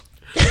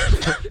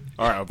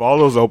All right, of all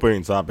those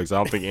opening topics, I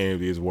don't think any of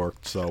these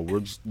worked, so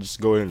we're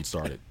just go ahead and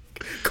start it.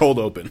 Cold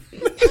open.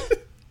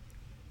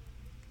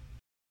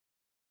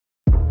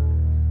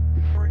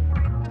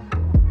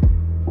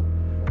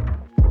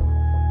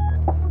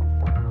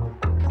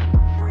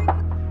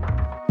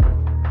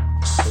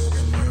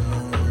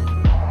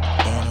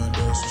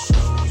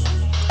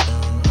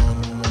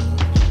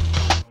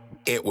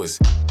 It was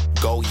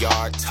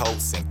Go-Yard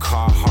totes and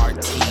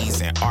Carhartt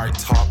tees and art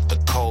talk, the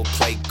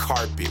Coldplay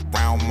carpet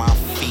round my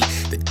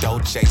feet, the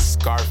Dolce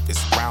scarf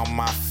is round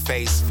my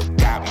face,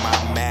 forgot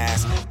my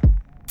mask.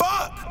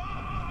 Fuck!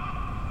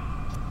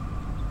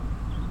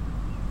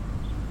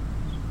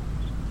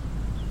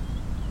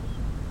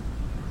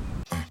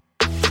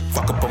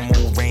 Fuck up a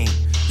moon ring,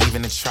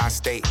 leaving the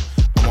tri-state.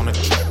 I'm on a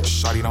trip,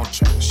 shawty don't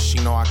trip. She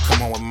know I come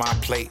home with my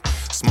plate.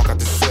 Smoke out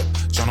the sip,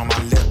 joint on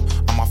my lip.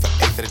 I'm off an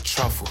eighth of the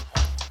truffle.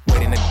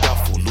 Wait in the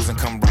duffel, losing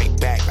come right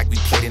back like we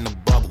played in the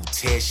bubble.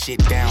 Tear shit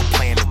down,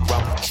 playing the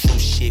rubble. True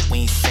shit, we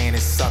ain't saying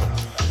it's subtle.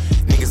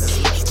 Niggas is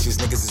leeches,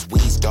 niggas is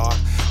weeds, dog.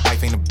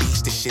 Life ain't a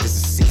beach, this shit is a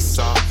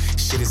seesaw.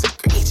 Shit is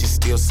egregious,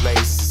 still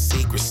slaves, it's a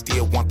secret.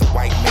 Still want the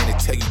white man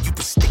to tell you you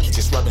been sticky.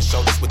 Just rubbing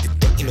shoulders with the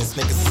demons,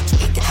 niggas is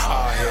tweaking.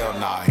 Oh hell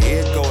nah,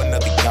 here go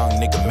another young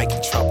nigga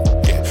making trouble.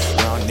 Yeah,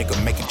 young nigga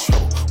making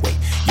trouble. Wait,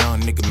 young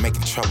nigga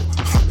making trouble.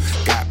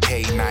 Got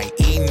paid night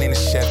eating in the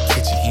chef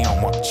kitchen, he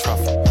don't want the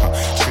truffle.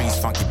 Trees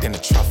funky than the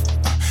truffle.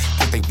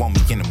 Think they want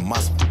me in the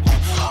muzzle.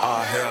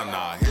 Oh hell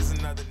nah, here's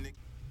another nigga.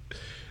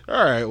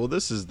 All right, well,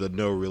 this is the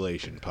No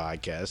Relation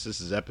Podcast. This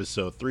is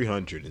episode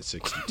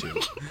 362.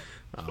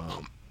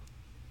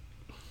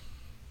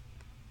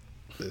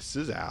 This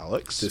is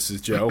Alex. This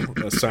is Joe,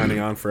 signing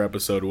on for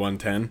episode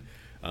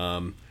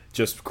 110.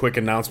 Just quick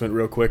announcement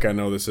real quick. I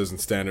know this isn't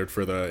standard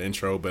for the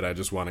intro, but I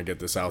just want to get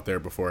this out there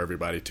before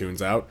everybody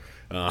tunes out.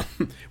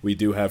 We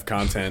do have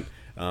content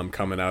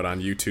coming out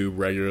on YouTube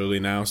regularly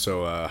now,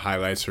 so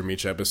highlights from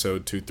each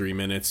episode, 2-3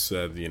 minutes,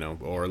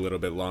 or a little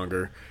bit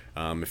longer.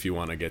 If you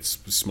want to get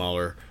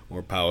smaller,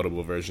 more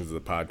palatable versions of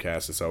the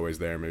podcast, it's always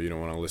there. Maybe you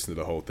don't want to listen to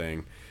the whole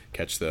thing,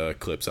 catch the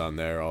clips on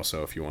there.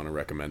 Also, if you want to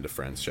recommend to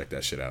friends, check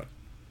that shit out.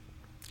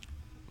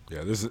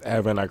 Yeah, this is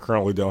Evan. I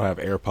currently don't have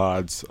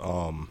AirPods.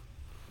 I'm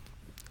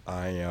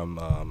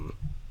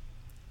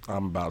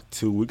about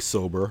 2 weeks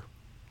sober,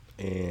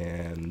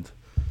 and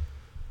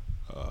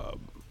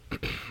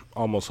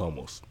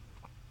almost.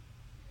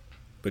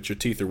 But your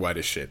teeth are white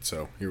as shit,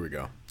 so here we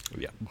go.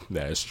 Yeah,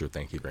 that is true.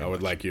 Thank you very much. I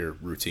would like your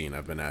routine.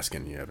 I've been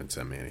asking. You haven't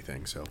sent me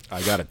anything, so.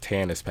 I got a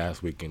tan this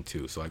past weekend,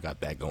 too, so I got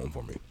that going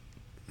for me.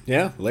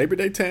 Yeah? Labor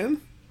Day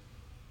tan?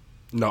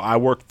 No, I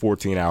worked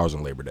 14 hours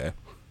on Labor Day.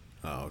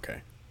 Oh,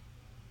 okay.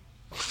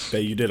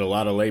 But you did a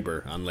lot of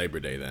labor on Labor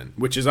Day then,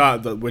 which is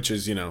odd,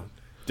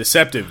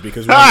 deceptive,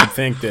 because one would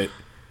think that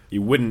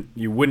you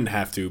wouldn't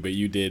have to, but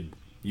you did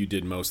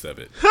most of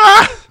it.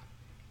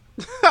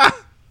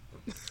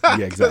 Yeah,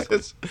 exactly.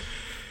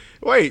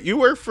 Wait, you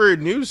work for a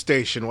news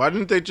station. Why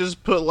didn't they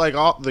just put like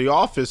The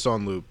Office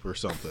on loop or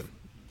something?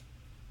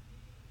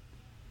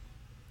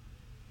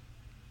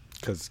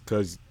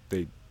 Because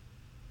they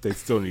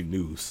still need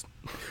news.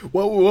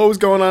 What was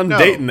going on in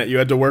Dayton that you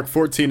had to work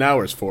 14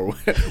 hours for?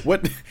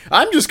 What?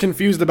 I'm just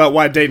confused about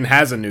why Dayton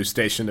has a news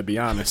station, to be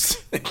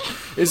honest.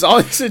 Is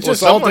it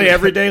just all day,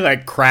 every day,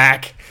 like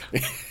crack?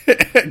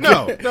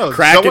 No.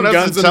 Crack someone and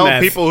has guns to tell and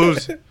meth. people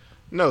who's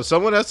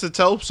someone has to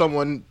tell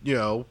someone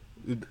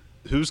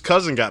whose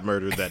cousin got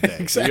murdered that day.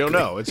 Exactly. You don't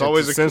know. It's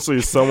always essentially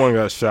someone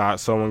got shot,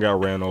 someone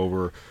got ran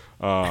over,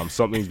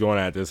 something's going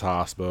on at this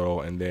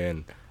hospital, and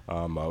then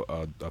a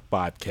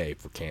 5K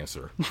for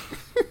cancer.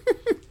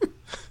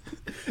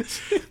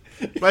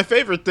 My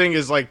favorite thing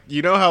is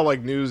how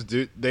news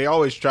do. They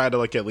always try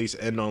to at least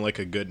end on a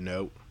good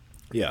note.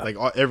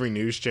 Yeah, every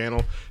news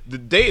channel.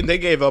 They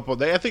gave up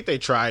on. I think they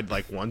tried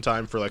one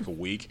time for a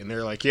week, and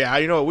they're like, "Yeah,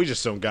 you know what? We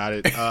just don't got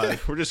it.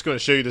 We're just going to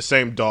show you the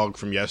same dog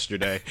from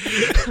yesterday."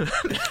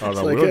 Oh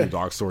no, we don't do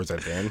dog stories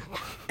at the end.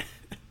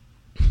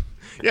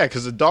 Yeah,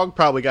 because the dog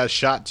probably got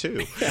shot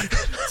too.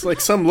 It's like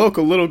some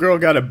local little girl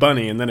got a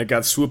bunny, and then it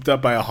got swooped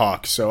up by a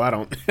hawk. So I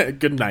don't.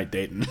 Good night,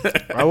 Dayton.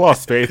 I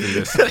lost faith in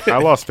this. I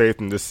lost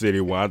faith in this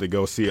city when I had to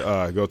go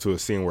to a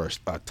scene where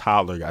a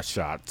toddler got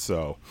shot.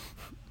 So.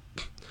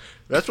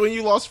 That's when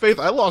you lost faith?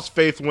 I lost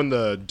faith when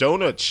the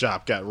donut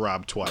shop got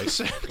robbed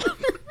twice.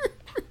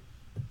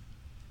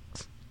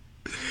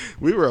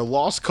 We were a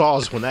lost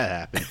cause when that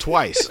happened.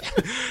 Twice.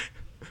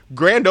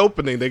 Grand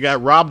opening, they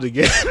got robbed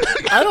again.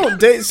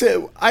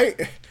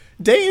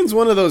 Dayton's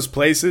one of those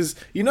places.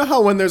 You know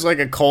how when there's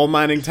a coal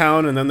mining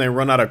town and then they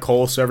run out of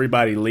coal so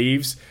everybody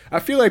leaves? I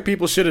feel like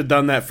people should have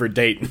done that for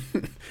Dayton.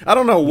 I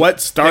don't know what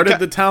started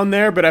the town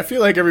there, but I feel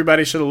like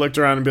everybody should have looked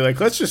around and be like,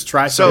 let's just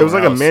try something. It was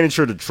like a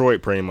miniature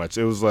Detroit, pretty much.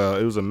 It was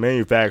a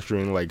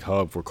manufacturing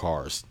hub for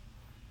cars.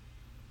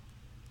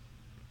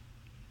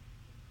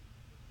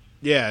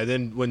 Yeah, and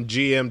then when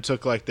GM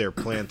took their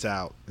plants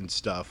out and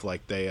stuff,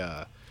 they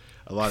a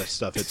lot of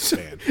stuff hit the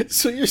fan.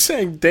 So you're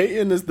saying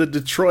Dayton is the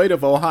Detroit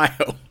of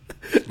Ohio?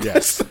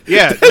 Yes.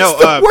 That's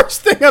the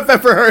worst thing I've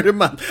ever heard in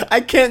my.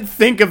 I can't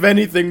think of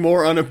anything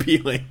more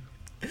unappealing.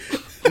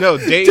 No,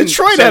 Dayton.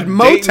 Detroit so had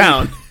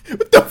Motown.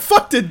 What the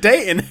fuck did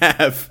Dayton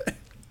have?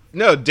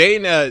 No,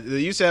 Dayton. They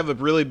used to have a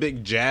really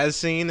big jazz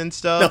scene and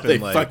stuff. No, they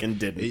and, like, fucking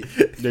didn't.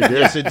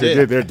 Yes, it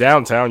did. Their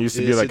downtown used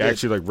to be Yes, like it did.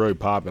 actually like really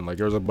popping. Like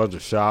there was a bunch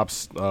of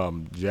shops,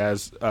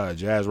 jazz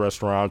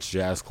restaurants,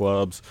 jazz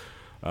clubs.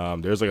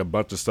 There's like a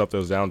bunch of stuff that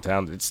was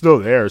downtown. It's still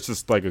there. It's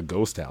just like a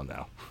ghost town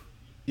now.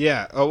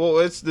 Yeah. Oh well,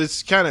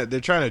 it's kind of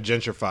they're trying to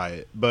gentrify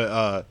it,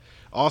 but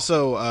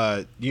also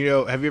have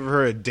you ever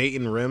heard of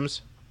Dayton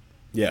Rims?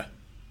 Yeah.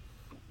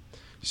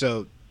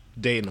 So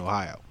Dayton,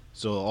 Ohio.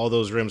 So all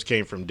those rims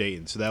came from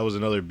Dayton. So that was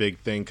another big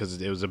thing because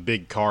it was a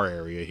big car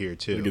area here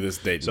too. Look at this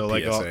Dayton So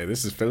PSA.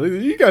 This is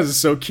Philly. You guys are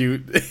so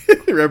cute.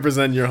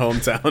 Represent your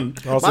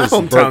hometown. Also My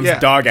hometown's yeah.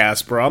 dog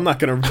ass, bro. I'm not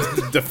gonna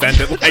defend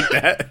it like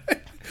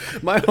that.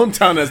 My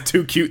hometown has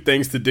two cute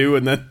things to do,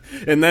 and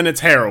then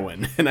it's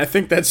heroin, and I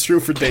think that's true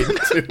for Dayton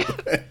too.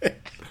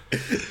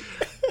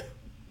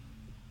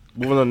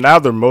 Well, now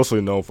they're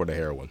mostly known for the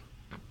heroin.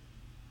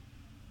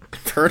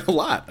 I've heard a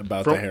lot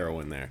about the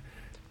heroin there.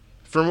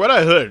 From what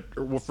I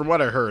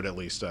heard at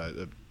least,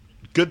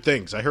 good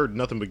things. I heard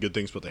nothing but good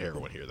things about the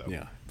heroin here, though.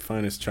 Yeah,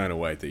 finest China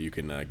White that you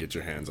can get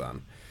your hands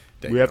on.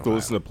 Dayton, We have to Ohio.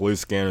 listen to police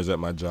scanners at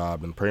my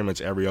job, and pretty much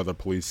every other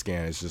police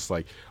scan is just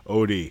like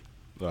OD,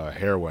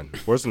 heroin.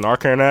 Where's the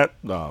Narcan at?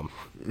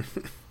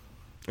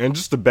 And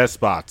just the best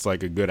spots,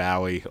 like a good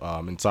alley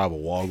inside of a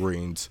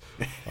Walgreens.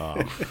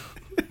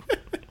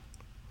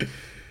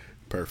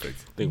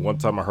 Perfect. I think one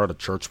time I heard a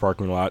church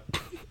parking lot.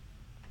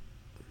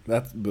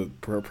 That's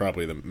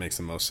probably makes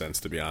the most sense,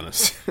 to be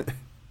honest.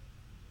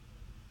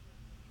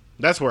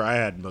 That's where I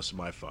had most of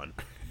my fun.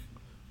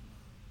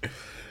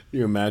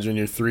 You imagine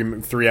you're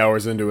 3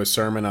 hours into a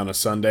sermon on a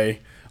Sunday,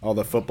 all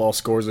the football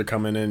scores are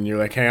coming in, and you're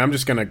like, hey, I'm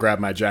just going to grab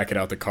my jacket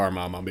out the car,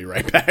 Mom. I'll be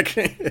right back.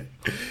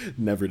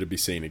 Never to be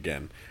seen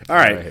again. All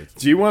right.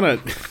 Do you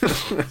want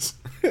to...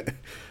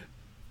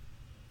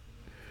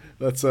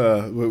 Let's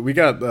we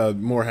got a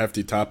more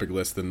hefty topic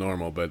list than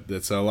normal, but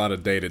it's a lot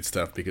of dated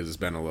stuff because it's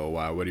been a little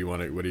while. What do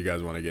you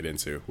guys want to get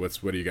into?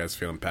 What are you guys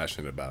feeling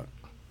passionate about?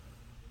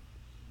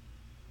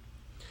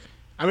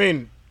 I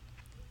mean,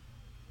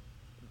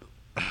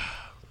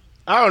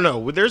 I don't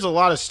know. There's a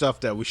lot of stuff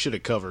that we should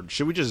have covered.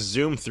 Should we just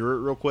zoom through it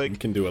real quick? We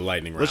can do a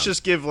lightning round. Let's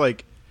just do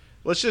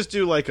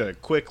a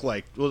quick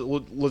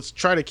let's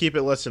try to keep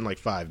it less than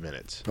 5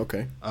 minutes.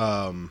 Okay.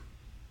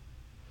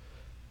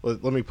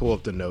 Let me pull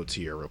up the notes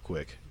here real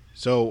quick.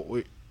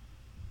 So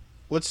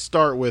let's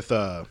start with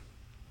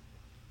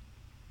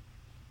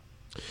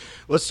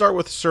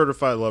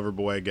Certified Lover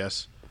Boy, I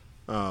guess.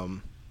 I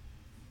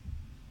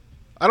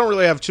don't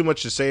really have too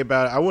much to say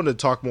about it. I wanted to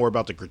talk more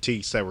about the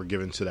critiques that were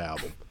given to the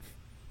album.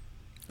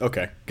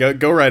 Okay.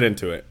 Go right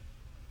into it.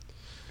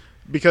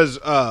 Because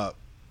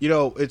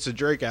it's a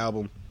Drake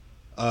album.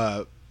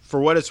 For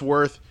what it's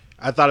worth,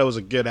 I thought it was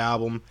a good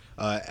album.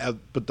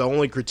 But the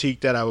only critique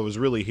that I was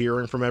really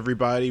hearing from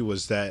everybody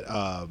was that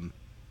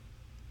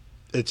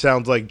it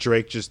sounds like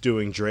Drake just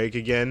doing Drake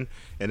again.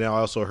 And I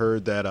also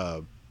heard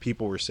that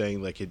people were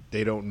saying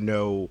they don't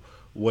know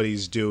what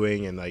he's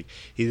doing, and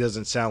he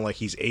doesn't sound like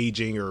he's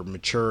aging or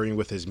maturing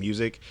with his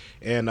music,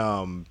 and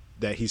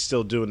that he's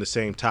still doing the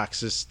same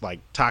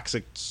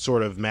toxic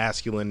sort of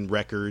masculine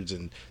records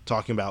and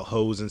talking about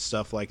hoes and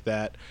stuff like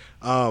that.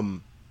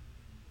 I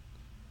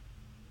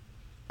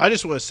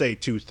just want to say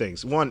two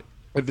things. One,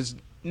 if it's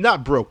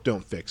not broke,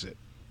 don't fix it.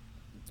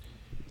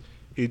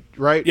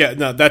 Right? Yeah,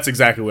 no, that's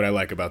exactly what I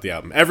like about the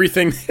album.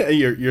 Everything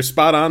you're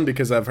spot on,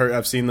 because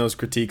I've seen those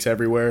critiques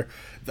everywhere.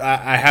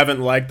 I haven't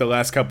liked the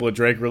last couple of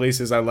Drake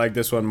releases. I like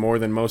this one more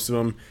than most of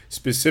them,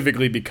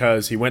 specifically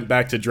because he went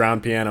back to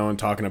Drown Piano and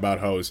talking about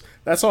hoes.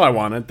 That's all I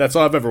wanted. That's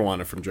all I've ever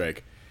wanted from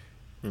Drake.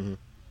 Mm-hmm.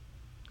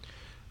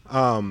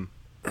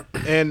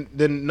 And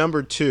then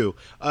number two,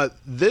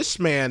 this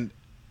man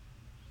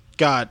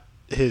got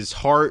his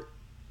heart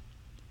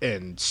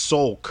and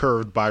soul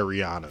curved by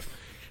Rihanna.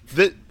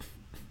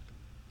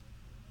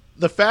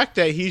 The fact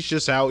that he's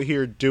just out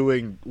here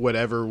doing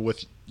whatever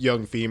with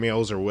young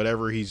females or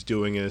whatever he's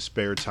doing in his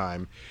spare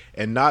time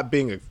and not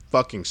being a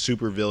fucking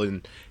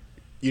supervillain,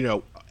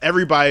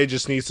 everybody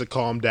just needs to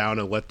calm down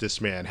and let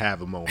this man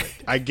have a moment.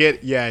 I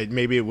get,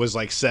 maybe it was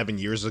 7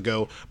 years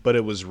ago, but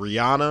it was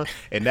Rihanna,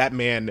 and that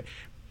man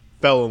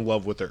fell in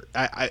love with her.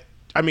 I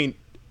mean,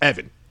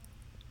 Evan,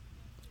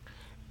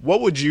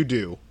 what would you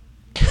do?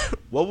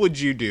 What would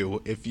you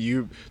do if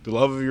the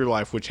love of your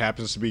life, which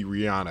happens to be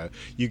Rihanna,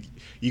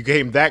 you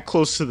came that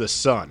close to the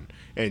sun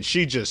and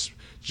she just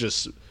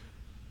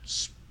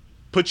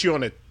put you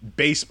on a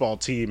baseball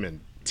team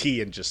and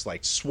just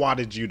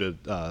swatted you to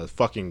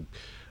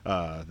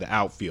the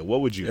outfield?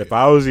 What would you do? If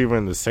I was even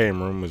in the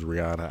same room as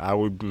Rihanna, I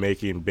would be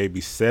making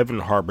maybe 7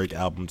 heartbreak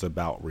albums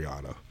about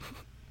Rihanna.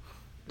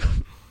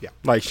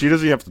 Yeah. She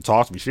doesn't even have to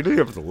talk to me. She doesn't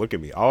even have to look at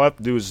me. All I have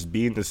to do is just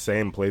be in the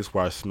same place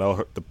where I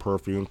smell the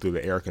perfume through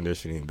the air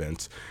conditioning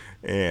vents.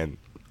 And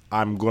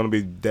I'm going to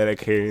be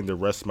dedicating the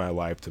rest of my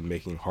life to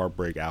making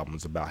heartbreak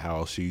albums about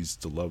how she's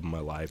the love of my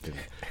life and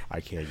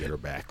I can't get her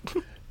back.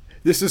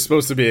 This is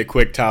supposed to be a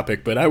quick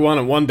topic, but I want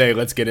to one day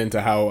let's get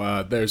into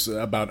how there's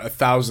about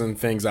 1,000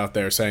 things out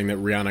there saying that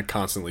Rihanna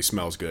constantly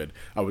smells good.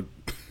 I would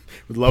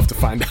love to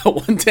find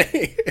out one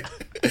day.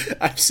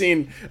 I've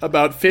seen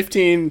about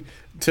 15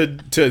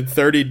 to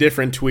 30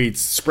 different tweets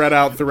spread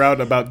out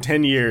throughout about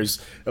 10 years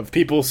of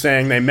people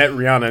saying they met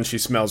Rihanna and she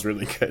smells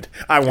really good.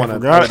 I want to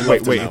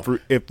wait.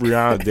 If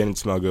Rihanna didn't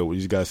smell good, would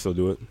you guys still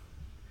do it?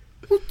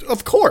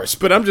 Of course,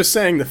 but I'm just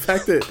saying the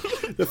fact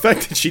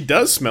that she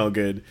does smell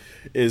good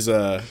is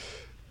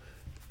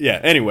yeah.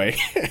 Anyway,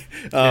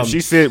 if she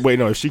said,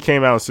 if she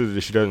came out and said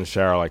that she doesn't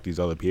shower like these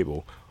other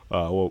people,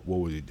 what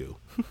would you do?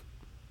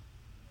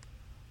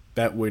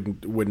 That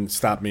wouldn't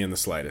stop me in the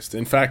slightest.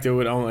 In fact,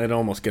 it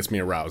almost gets me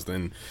aroused.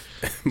 And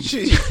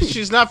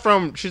she's not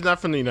from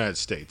the United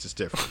States. It's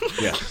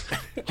different. Yeah.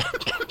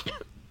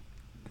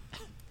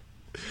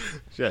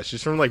 Yeah,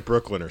 she's from like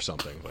Brooklyn or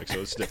something. Like,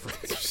 so it's different.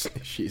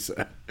 She's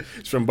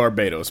from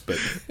Barbados, but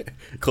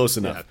close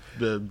enough.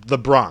 Yeah, the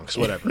Bronx,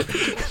 whatever.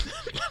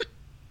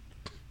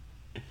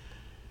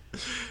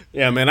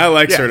 Yeah, man, I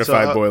like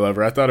Certified Boy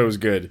Lover. I thought it was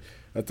good.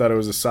 I thought it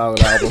was a solid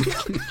album.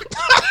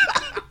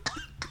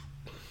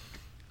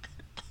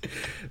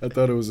 I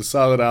thought it was a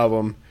solid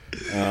album.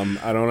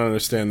 I don't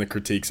understand the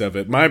critiques of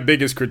it. My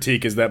biggest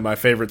critique is that my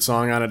favorite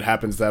song on it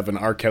happens to have an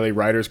R. Kelly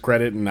writer's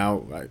credit, and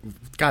now,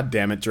 God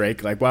damn it,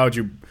 Drake! Like, why would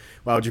you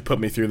put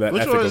me through that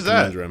ethical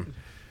conundrum?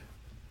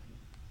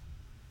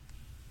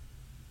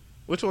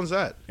 Which one's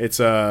that? It's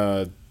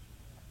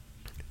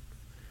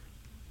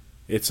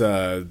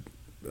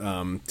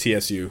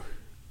TSU.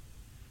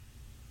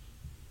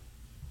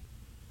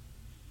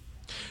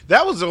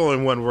 That was the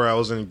only one where I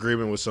was in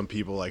agreement with some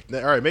people. Like,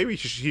 all right, maybe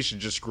he should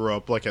just grow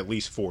up like at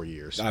least 4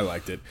 years. I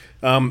liked it.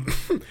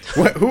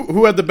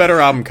 Who had the better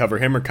album cover,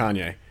 him or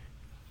Kanye?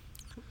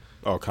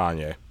 Oh,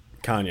 Kanye.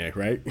 Kanye,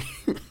 right?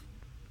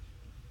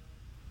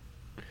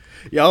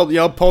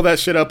 Y'all pull that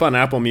shit up on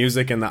Apple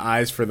Music, and the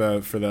eyes for the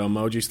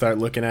emoji start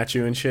looking at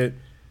you and shit.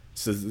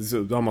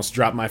 It almost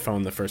dropped my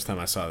phone the first time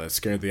I saw that. It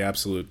scared the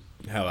absolute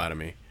hell out of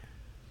me.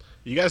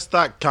 You guys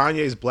thought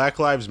Kanye's Black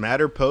Lives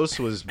Matter post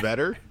was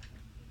better?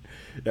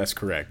 That's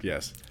correct.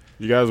 Yes.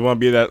 You guys want to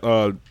be that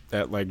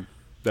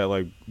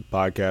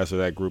podcast or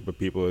that group of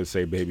people that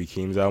say Baby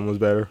Keem's album was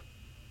better?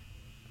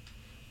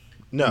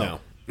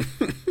 No.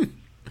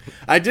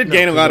 I did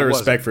gain a lot of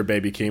respect for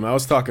Baby Keem. I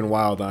was talking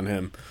wild on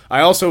him.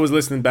 I also was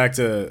listening back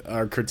to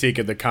our critique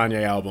of the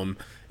Kanye album,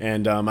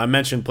 and I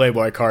mentioned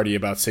Playboi Carti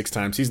about 6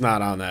 times. He's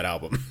not on that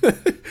album.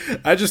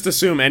 I just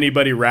assume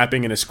anybody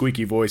rapping in a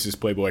squeaky voice is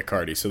Playboi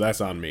Carti, so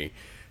that's on me.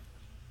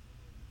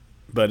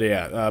 But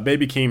yeah,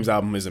 Baby Keem's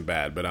album isn't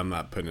bad, but I'm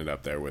not putting it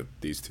up there with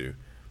these two.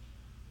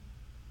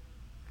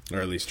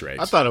 Or at least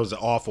Drake's. I thought it was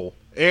awful.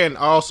 And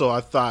also,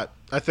 I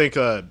think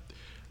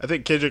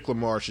Kendrick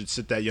Lamar should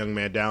sit that young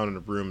man down in a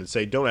room and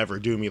say, "Don't ever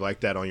do me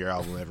like that on your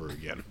album ever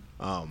again."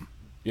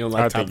 You don't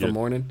like Top of the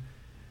Morning?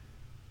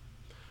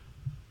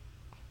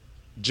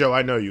 Joe,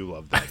 I know you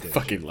love that. I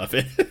fucking love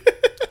it.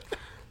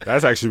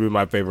 That's actually been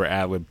my favorite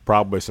ad-lib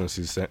probably since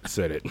he said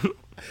it.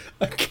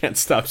 I can't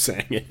stop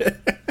saying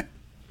it.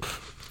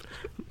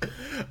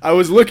 I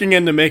was looking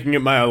into making it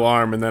my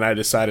alarm, and then I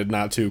decided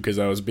not to because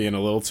I was being a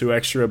little too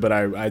extra, but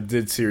I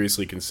did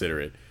seriously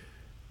consider it.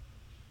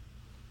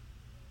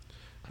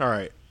 All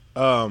right.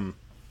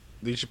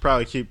 You should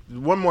probably keep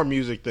one more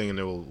music thing, and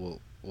then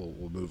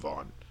we'll move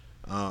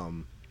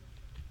on.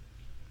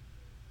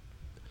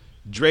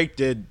 Drake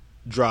did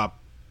drop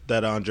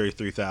that Andre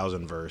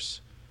 3000 verse,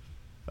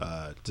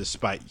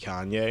 despite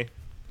Kanye,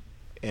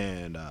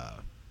 and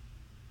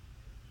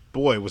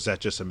boy, was that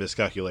just a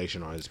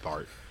miscalculation on his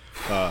part.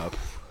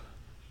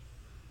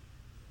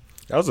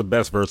 That was the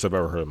best verse I've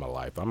ever heard in my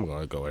life. I'm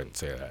going to go ahead and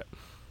say that.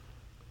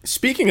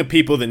 Speaking of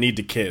people that need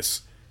to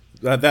kiss,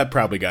 that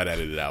probably got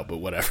edited out, but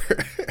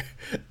whatever.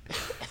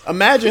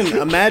 Imagine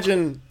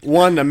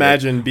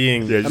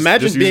being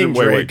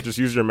Drake. Just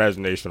use your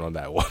imagination on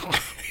that one.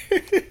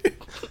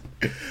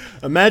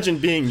 Imagine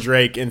being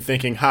Drake and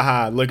thinking,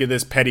 haha, look at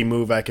this petty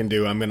move I can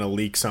do. I'm going to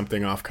leak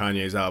something off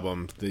Kanye's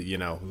album,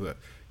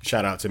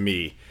 shout out to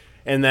me.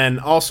 And then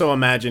also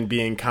imagine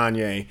being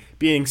Kanye,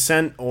 being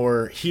sent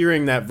or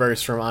hearing that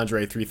verse from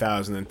Andre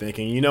 3000 and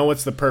thinking, you know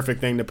what's the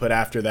perfect thing to put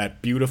after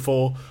that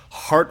beautiful,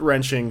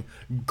 heart-wrenching,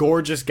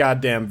 gorgeous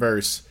goddamn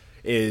verse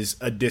is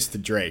a diss to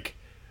Drake.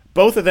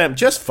 Both of them,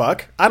 just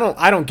fuck. I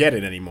don't get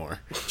it anymore.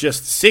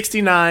 Just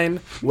 69,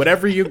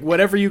 whatever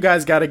you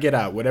guys got to get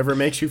out, whatever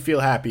makes you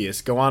feel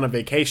happiest. Go on a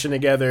vacation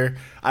together.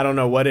 I don't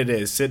know what it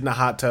is. Sit in a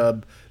hot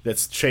tub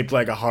that's shaped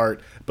like a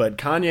heart. But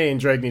Kanye and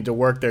Drake need to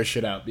work their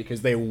shit out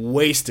because they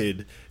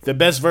wasted the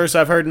best verse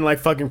I've heard in like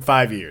fucking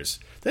 5 years.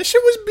 That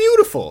shit was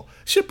beautiful.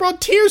 Shit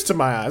brought tears to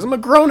my eyes. I'm a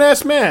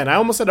grown-ass man. I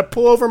almost had to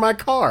pull over my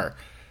car.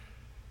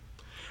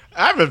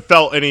 I haven't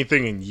felt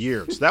anything in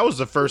years. That was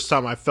the first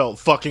time I felt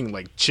fucking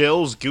like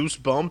chills,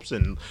 goosebumps,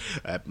 and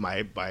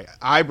my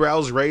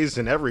eyebrows raised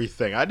and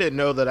everything. I didn't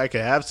know that I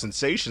could have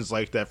sensations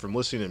like that from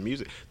listening to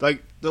music.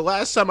 Like, the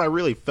last time I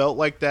really felt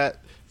like that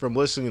from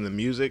listening to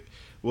music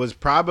was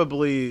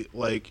probably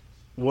like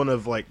one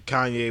of like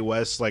Kanye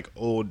West's like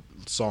old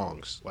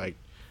songs. Like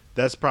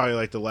that's probably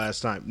like the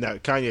last time. Now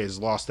Kanye has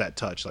lost that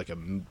touch,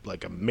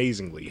 like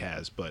amazingly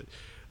has. But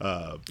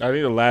I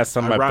think the last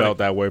time I Ironic. felt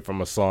that way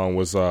from a song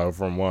was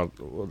from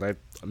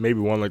maybe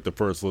one like the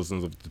first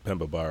listens of "To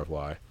Pimp a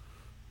Butterfly."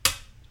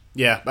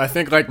 Yeah, I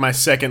think like my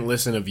second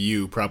listen of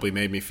You probably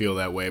made me feel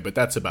that way, but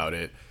that's about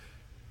it.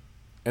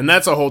 And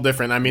that's a whole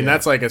different. I mean,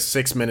 that's like a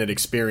 6-minute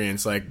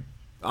experience. Like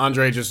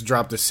Andre just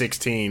dropped a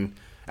 16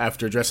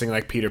 after dressing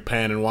like Peter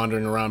Pan and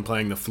wandering around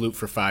playing the flute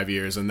for 5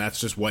 years, and that's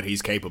just what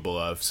he's capable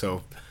of.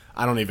 So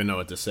I don't even know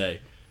what to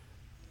say.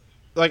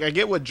 like I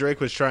get what Drake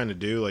was trying to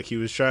do. Like he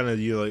was trying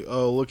to like,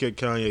 oh, look at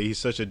Kanye, he's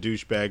such a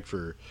douchebag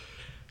for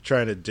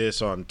trying to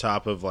diss on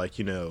top of like,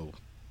 you know,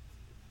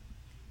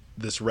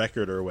 this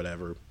record or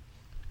whatever.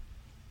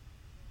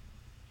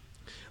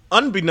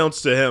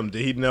 Unbeknownst to him,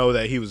 did he know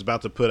that he was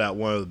about to put out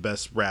one of the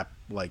best rap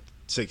like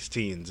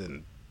 16s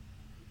in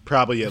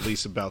probably at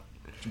least about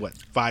what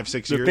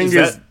 5-6 The years? thing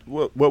is,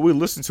 what we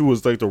listened to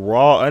was like the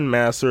raw,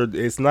 unmastered.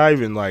 It's not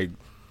even like,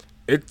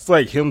 it's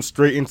like him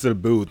straight into the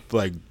booth,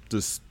 like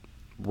just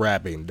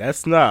rapping.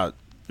 That's not.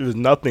 There's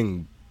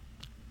nothing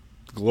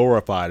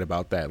glorified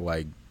about that,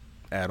 like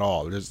at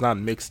all. It's not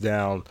mixed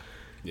down.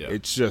 Yeah.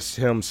 It's just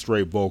him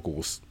straight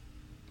vocals,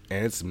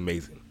 and it's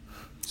amazing.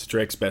 It's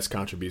Drake's best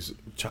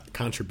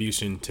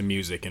contribution to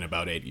music in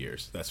about 8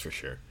 years. That's for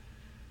sure.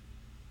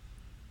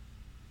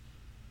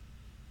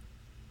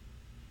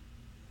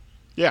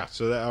 Yeah,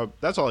 so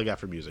that's all I got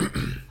for music.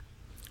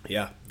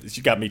 Yeah,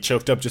 you got me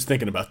choked up just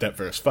thinking about that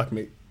verse. Fuck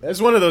me.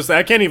 It's one of those.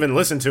 I can't even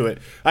listen to it.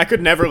 I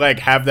could never like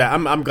have that.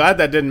 I'm glad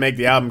that didn't make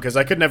the album because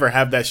I could never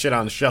have that shit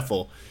on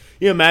shuffle.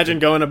 You imagine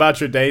going about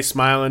your day,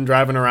 smiling,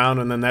 driving around,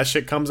 and then that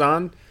shit comes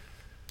on?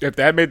 If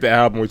that made the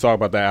album, we talk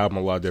about that album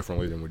a lot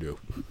differently than we do.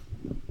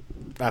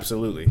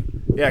 Absolutely.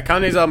 Yeah,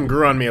 Kanye's album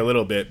grew on me a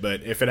little bit,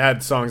 but if it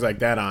had songs like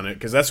that on it,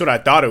 because that's what I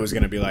thought it was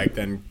going to be like,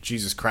 then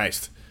Jesus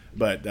Christ.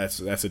 But that's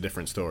a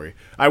different story.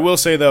 I will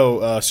say,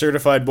 though,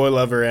 Certified Boy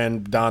Lover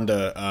and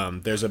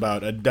Donda, there's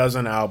about a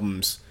dozen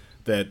albums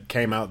that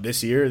came out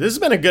this year. This has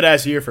been a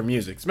good-ass year for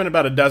music. It's been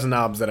about a dozen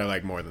albums that I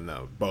like more than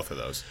both of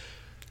those.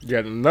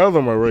 Yeah, none of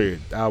them are really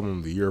album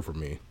of the year for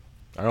me.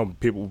 I know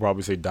people will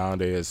probably say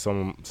Donda is,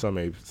 some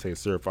may say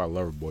Certified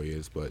Lover Boy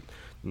is, but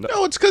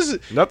No, it's because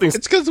nothing's.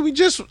 It's because we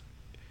just.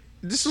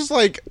 This was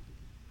like.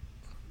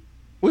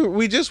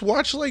 We just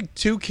watched like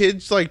two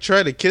kids like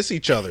try to kiss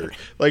each other.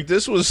 Like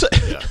this was.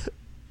 Yeah.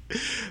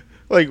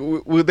 Like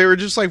they were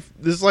just like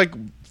this, like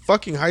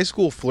fucking high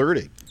school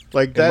flirting.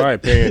 Like that. In my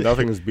opinion,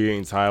 nothing's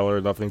beating Tyler.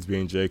 Nothing's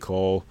beating J.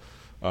 Cole.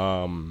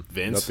 Vince?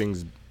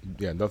 Nothing's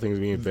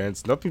being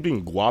Vince. Nothing's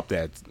being guapped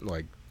at.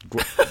 Like, do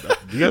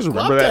you guys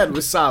remember Guap Dad that?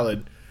 was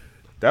solid.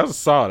 That was a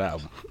solid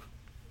album.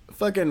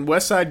 Fucking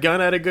West Side Gun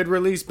had a good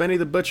release. Benny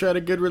the Butcher had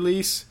a good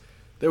release.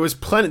 There was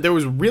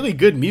really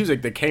good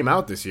music that came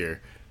out this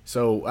year.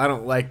 So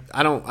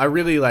I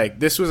really like,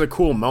 this was a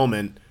cool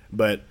moment,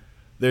 but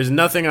there's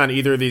nothing on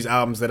either of these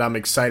albums that I'm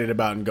excited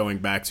about and going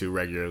back to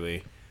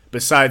regularly.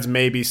 Besides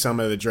maybe some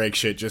of the Drake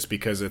shit just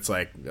because it's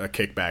like a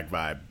kickback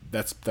vibe.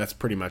 That's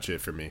pretty much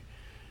it for me.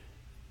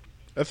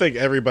 I think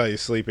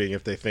everybody's sleeping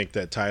if they think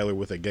that Tyler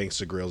with a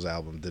Gangsta Grillz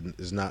album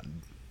is not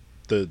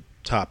the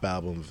top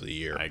album of the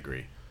year. I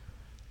agree.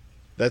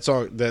 That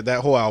song, that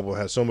whole album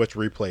has so much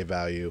replay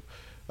value.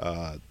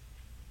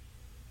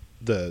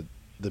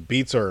 The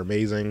beats are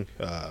amazing.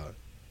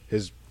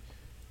 His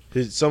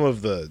some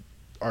of the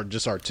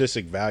just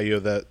artistic value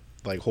of that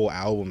like whole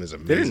album is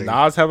amazing. Didn't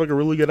Nas have like a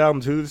really good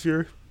album too this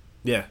year?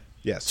 Yeah.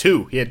 Yes.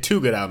 2. He had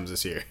 2 good albums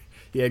this year.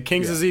 He had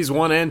King's Disease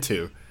 1 and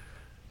 2.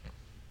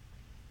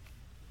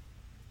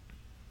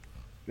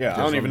 Yeah, I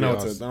don't even know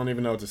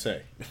what to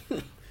say.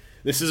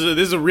 This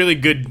is a really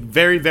good,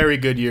 very very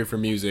good year for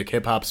music,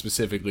 hip hop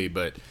specifically.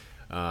 But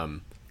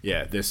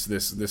yeah, this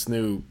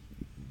new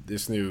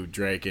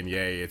Drake and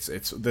Ye,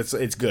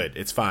 it's good,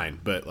 it's fine,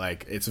 but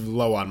like it's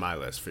low on my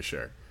list for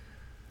sure.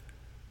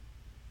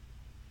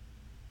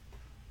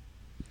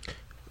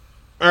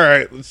 All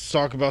right, let's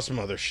talk about some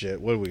other shit.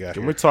 What do we got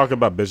Can here? we talk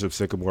about Bishop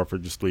Sycamore for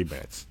just 3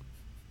 minutes?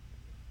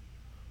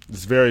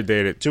 It's very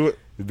dated. Two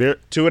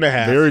and a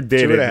half. Very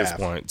dated 2.5. at this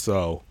point.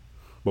 So,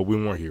 but we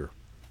weren't here.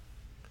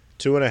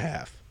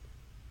 2.5.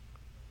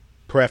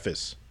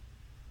 Preface.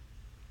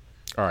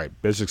 All right,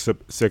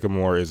 Bishop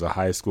Sycamore is a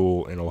high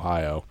school in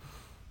Ohio.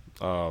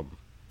 Or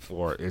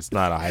it's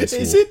not a high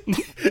school. Is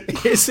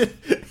it? Is it?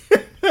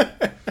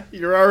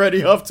 You're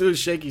already off to a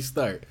shaky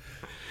start.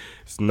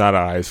 It's not a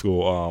high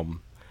school.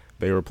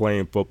 They were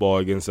playing football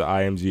against the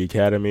IMG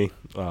Academy.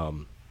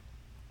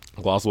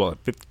 Lost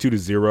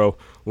 52-0.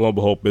 Lo and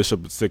behold,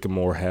 Bishop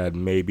Sycamore had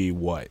maybe a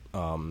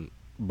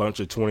bunch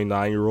of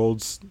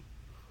 29-year-olds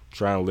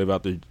trying to live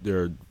out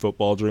their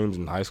football dreams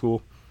in high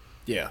school.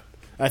 Yeah,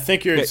 I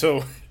think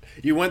so.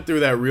 You went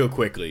through that real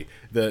quickly.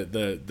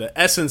 The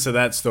essence of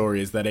that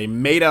story is that a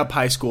made-up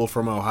high school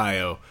from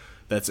Ohio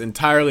that's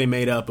entirely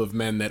made up of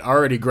men that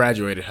already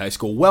graduated high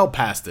school, well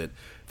past it,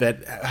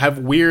 that have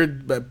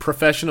weird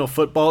professional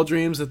football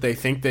dreams that they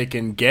think they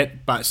can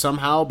get by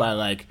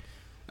like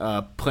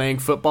playing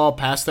football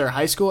past their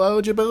high school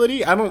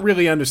eligibility. I don't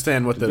really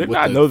understand what the. Did what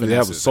not the know that they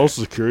have a finesse is there.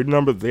 social security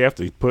number that they have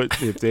to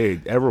put if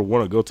they ever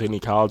want to go to any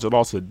college. And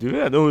also, do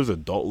they know there's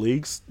adult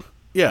leagues?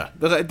 Yeah,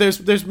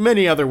 there's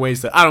many other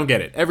ways that I don't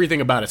get it. Everything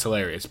about it's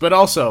hilarious, but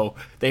also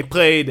they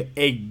played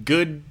a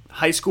good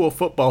high school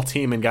football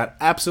team and got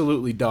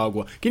absolutely dog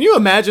walked. Can you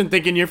imagine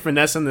thinking you're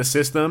finessing the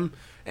system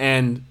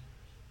and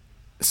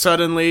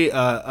suddenly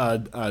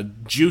a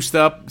juiced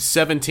up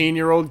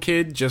 17-year-old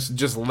kid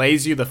just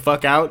lays you the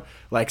fuck out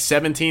like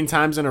 17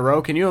 times in a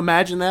row? Can you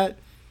imagine that?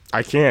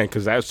 I can,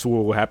 because that's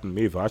what would happen to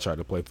me if I tried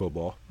to play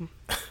football.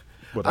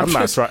 But I'm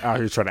not out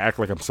here trying to act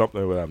like I'm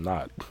something that I'm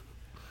not.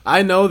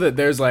 I know that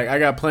there's like I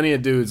got plenty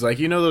of dudes like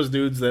those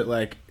dudes that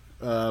like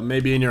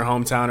maybe in your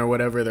hometown or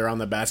whatever they're on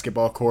the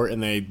basketball court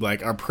and they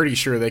like are pretty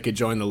sure they could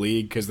join the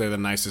league because they're the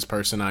nicest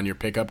person on your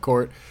pickup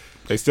court.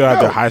 They still have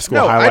their high school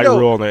highlight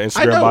reel on their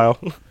Instagram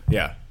bio.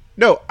 Yeah.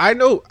 No, I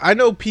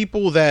know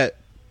people that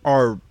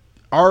are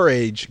our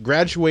age,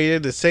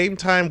 graduated the same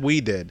time we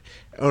did,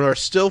 and are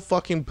still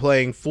fucking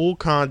playing full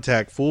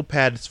contact, full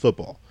pads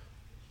football.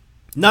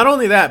 Not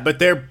only that, but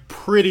they're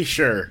pretty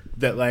sure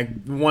that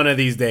like one of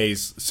these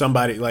days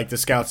somebody like the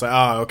scouts like,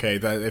 oh, okay,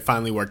 it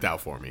finally worked out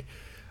for me.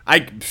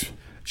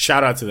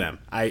 Shout out to them.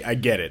 I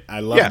get it. I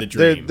love the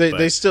dream.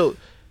 They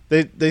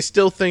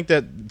still think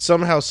that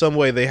somehow, some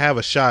way they have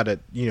a shot at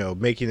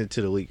making it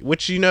to the league.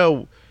 Which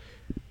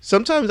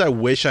sometimes I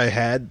wish I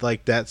had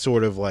like that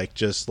sort of like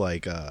just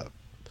like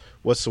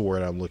what's the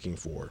word I'm looking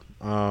for?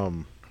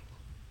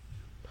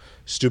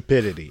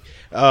 Stupidity.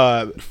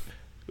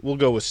 We'll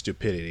go with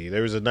stupidity.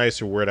 There was a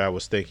nicer word I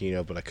was thinking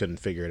of, but I couldn't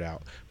figure it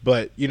out.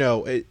 But,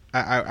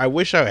 I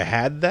wish I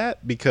had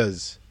that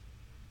because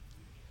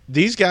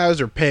these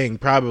guys are paying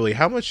probably,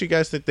 how much you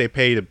guys think they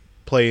pay to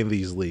play in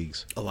these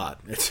leagues? A lot.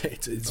 It's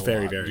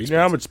very, very Do you expensive.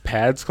 know how much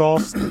pads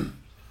cost? Do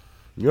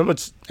you know how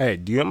much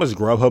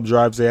Grubhub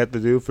drives they have to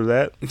do for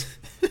that?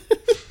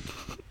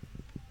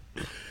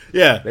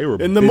 Yeah, They were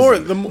and the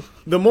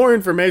more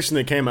information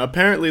that came,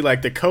 apparently,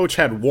 like the coach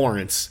had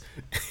warrants.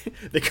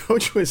 The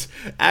coach was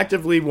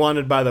actively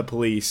wanted by the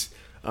police.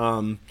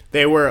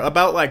 They were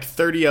about like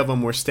 30 of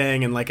them were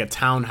staying in like a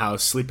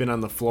townhouse, sleeping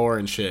on the floor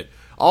and shit.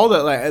 All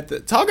that,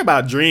 like, talk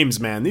about dreams,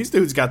 man. These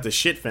dudes got the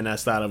shit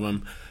finessed out of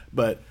them.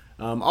 But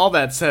all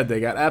that said, they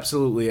got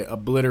absolutely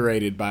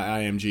obliterated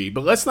by IMG.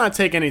 But let's not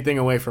take anything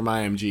away from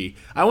IMG.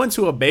 I went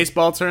to a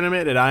baseball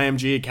tournament at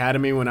IMG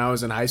Academy when I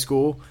was in high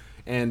school,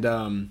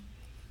 and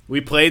we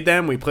played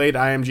them. We played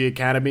IMG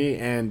Academy,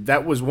 and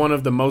that was one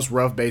of the most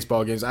rough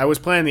baseball games. I was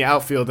playing the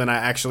outfield, and I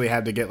actually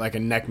had to get like a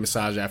neck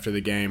massage after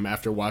the game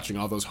after watching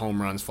all those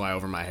home runs fly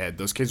over my head.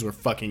 Those kids were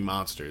fucking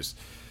monsters.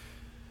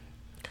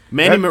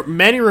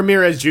 Manny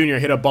Ramirez Jr.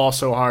 hit a ball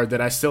so hard that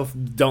I still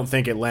don't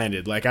think it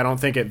landed. Like I don't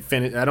think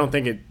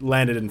it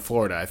landed in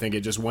Florida. I think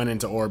it just went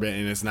into orbit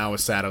and it's now a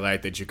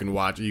satellite that you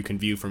can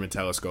view from a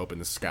telescope in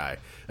the sky.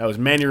 That was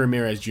Manny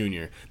Ramirez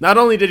Jr. Not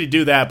only did he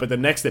do that, but the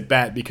next at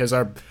bat, because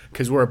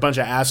we're a bunch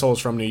of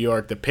assholes from New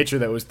York, the pitcher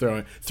that was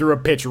throwing threw a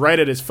pitch right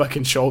at his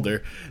fucking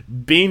shoulder,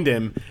 beamed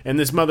him, and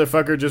this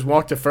motherfucker just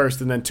walked to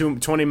first and then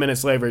 20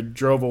 minutes later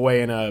drove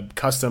away in a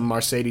custom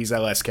Mercedes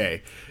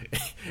LSK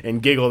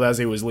and giggled as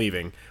he was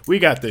leaving. We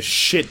got the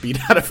shit beat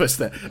out of us.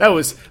 That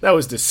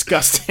was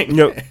disgusting.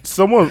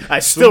 I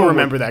still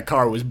remember that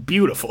car was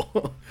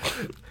beautiful.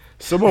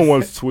 Someone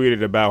once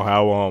tweeted about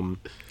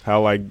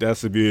how like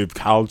that's the beauty of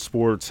college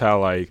sports. How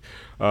like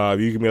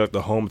you can be like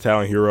the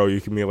hometown hero,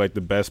 you can be like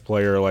the best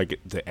player like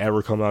to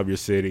ever come out of your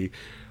city,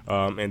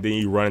 and then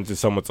you run into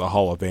someone that's a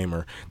Hall of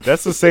Famer.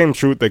 That's the same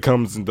truth that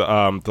comes into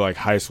to like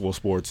high school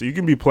sports. So you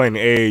can be playing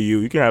AAU,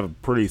 you can have a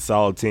pretty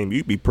solid team,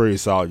 you can be pretty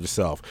solid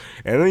yourself,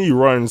 and then you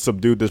run into some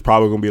dude that's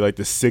probably gonna be like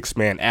the sixth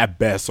man at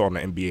best on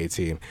the NBA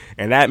team,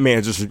 and that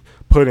man just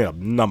putting up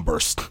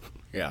numbers.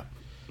 Yeah.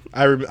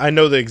 I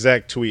know the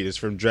exact tweet is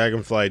from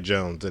Dragonfly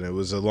Jones, and it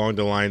was along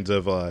the lines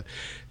of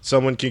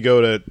someone could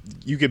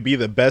you could be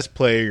the best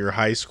player in your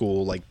high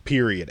school, like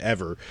period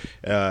ever,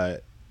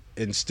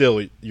 and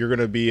still you're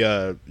gonna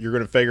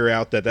figure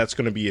out that that's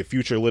gonna be a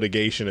future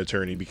litigation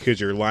attorney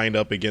because you're lined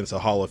up against a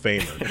Hall of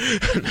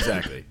Famer.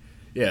 Exactly.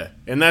 Yeah,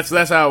 and that's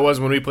how it was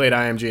when we played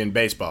IMG in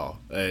baseball.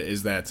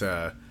 Is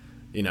that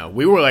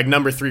we were like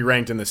number 3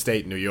 ranked in the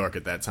state in New York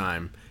at that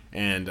time.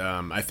 And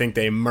I think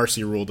they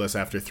mercy ruled us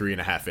after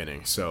 3.5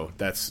 innings. So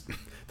that's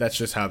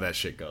just how that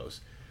shit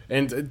goes.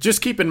 And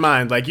just keep in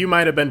mind, like, you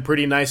might have been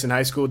pretty nice in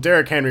high school.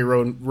 Derrick Henry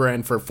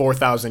ran for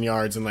 4,000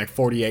 yards and like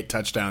 48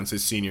 touchdowns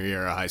his senior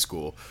year of high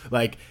school.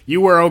 Like, you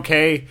were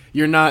okay.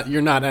 You're not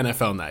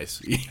NFL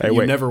nice. Wait.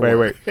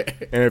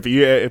 And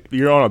if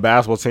you're on a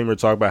basketball team, you're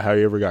talking about how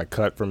you ever got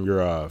cut from your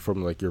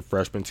your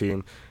freshman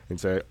team. And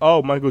say,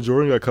 oh, Michael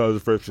Jordan got cut as a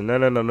freshman.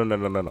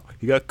 No.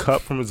 He got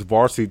cut from his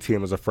varsity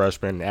team as a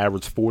freshman and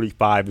averaged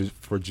 45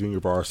 for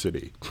junior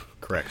varsity.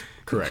 Correct.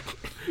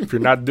 If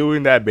you're not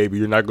doing that, baby,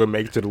 you're not going to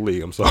make it to the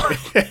league. I'm sorry.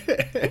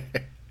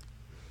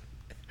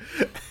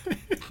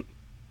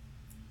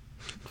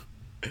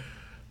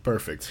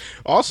 Perfect.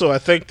 Also, I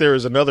think there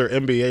was another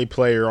NBA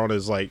player on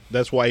his,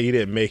 that's why he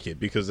didn't make it,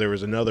 because there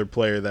was another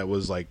player that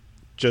was,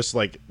 just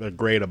like a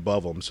grade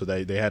above him, so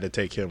they had to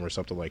take him or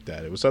something like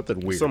that. It was something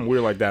weird. Something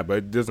weird like that, but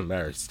it doesn't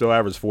matter. He still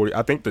averaged 40.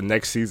 I think the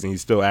next season he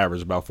still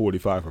averaged about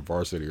 45 for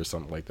varsity or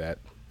something like that.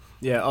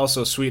 Yeah,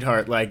 also,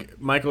 sweetheart, like,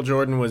 Michael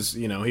Jordan was,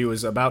 you know, he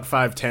was about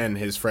 5'10"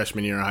 his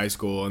freshman year of high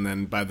school, and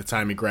then by the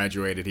time he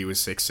graduated, he was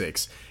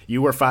 6'6".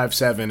 You were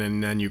 5'7",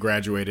 and then you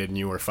graduated, and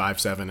you were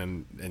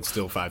 5'7", and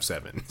still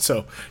 5'7".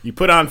 So you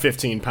put on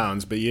 15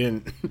 pounds, but you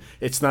didn't.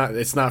 It's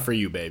not for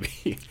you,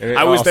 baby.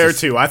 I was there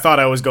too. I thought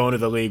I was going to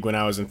the league when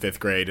I was in 5th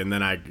grade, and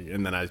then I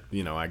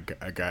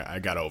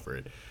got over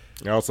it.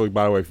 And also,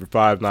 by the way, if you're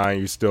 5'9",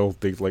 you still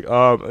think like,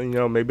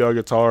 maybe I'll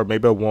get taller,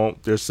 maybe I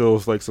won't. There's still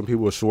like some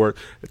people are short.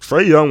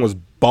 Trae Young was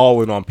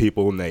balling on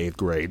people in the 8th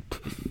grade.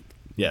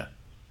 Yeah,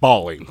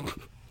 balling.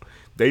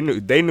 They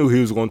knew he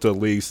was going to the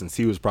league since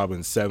he was probably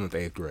in 7th,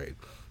 8th grade.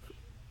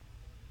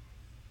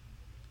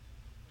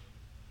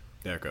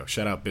 There we go.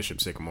 Shout out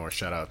Bishop Sycamore.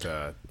 Shout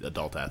out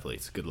adult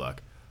athletes. Good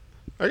luck.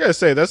 I gotta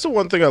say, that's the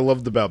one thing I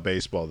loved about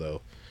baseball,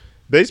 though.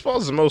 Baseball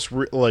is the most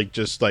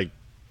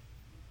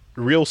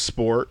real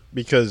sport,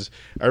 because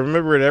I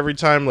remember it every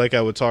time. Like,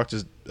 I would talk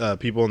to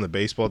people on the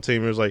baseball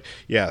team. It was like,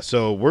 yeah,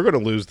 so we're gonna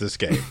lose this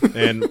game,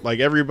 and like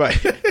everybody.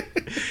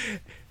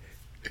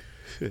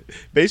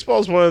 Baseball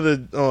is one of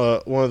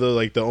the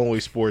like the only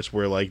sports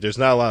where like there's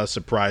not a lot of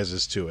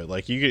surprises to it.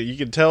 Like you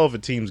can tell if a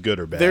team's good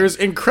or bad. There's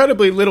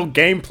incredibly little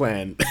game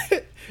plan.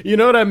 You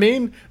know what I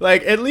mean?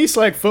 Like, at least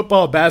like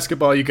football,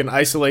 basketball, you can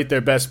isolate their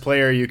best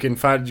player. You can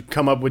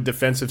come up with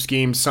defensive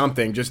schemes,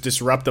 something, just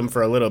disrupt them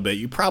for a little bit.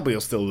 You probably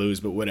will still lose,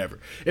 but whatever.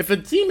 If a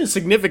team is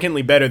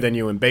significantly better than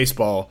you in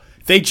baseball,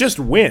 they just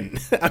win.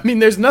 I mean,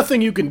 there's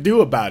nothing you can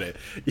do about it.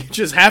 You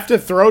just have to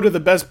throw to the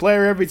best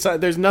player every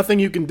time. There's nothing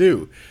you can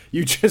do.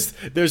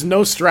 There's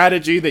no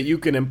strategy that you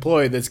can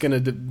employ that's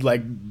going to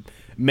like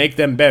make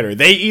them better.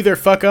 They either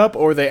fuck up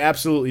or they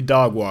absolutely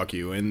dog walk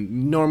you,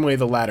 and normally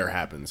the latter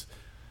happens.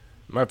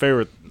 My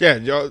favorite.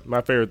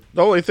 The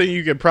only thing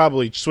you could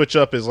probably switch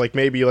up is like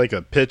maybe like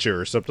a pitcher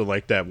or something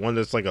like that. One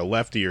that's like a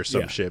lefty or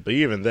some shit. But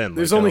even then,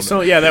 there's only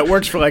that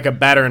works for like a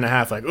batter and a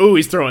half. Like, ooh,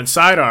 he's throwing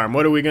sidearm.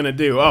 What are we gonna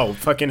do? Oh,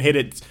 fucking hit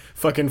it,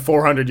 fucking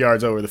 400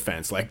 yards over the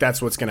fence. Like, that's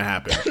what's gonna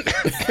happen.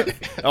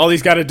 All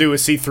he's got to do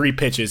is see 3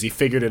 pitches. He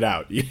figured it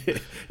out. You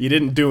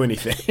didn't do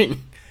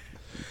anything.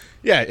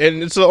 Yeah,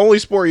 and it's the only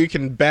sport you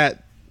can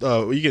bat.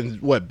 Probably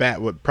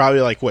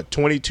like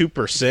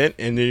 22%,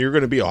 and then you're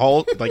going to be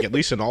at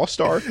least an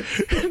all-star.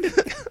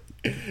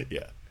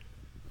 Yeah,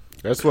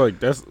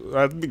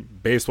 I think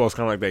baseball's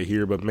kind of like that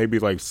here, but maybe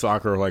like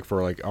soccer, like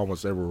for like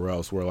almost everywhere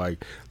else, where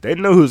like they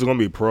know who's going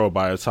to be pro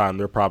by the time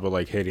they're probably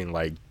like hitting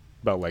like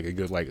about like a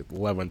good like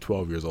 11,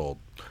 12 years old.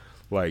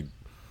 Like,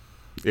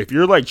 if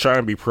you're like trying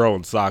to be pro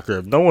in soccer,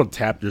 if no one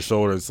tapped your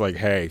shoulder, it's like,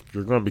 hey,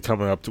 you're going to be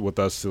coming up with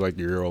us to like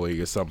the Euro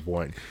League at some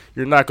point.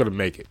 You're not going to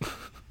make it.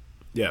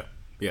 Yeah.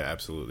 Yeah,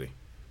 absolutely.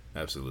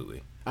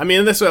 I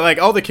mean, this way, like,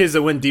 all the kids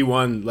that went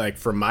D1, like,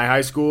 from my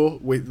high school,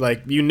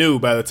 you knew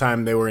by the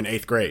time they were in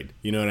 8th grade.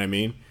 You know what I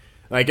mean?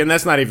 Like, and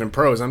that's not even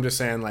pros. I'm just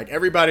saying, like,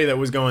 everybody that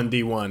was going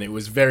D1, it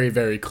was very,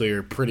 very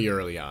clear pretty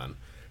early on.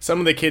 Some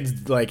of the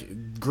kids,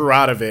 like, grew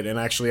out of it, and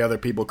actually other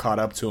people caught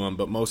up to them,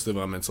 but most of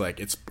them, it's like,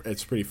 it's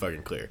pretty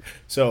fucking clear.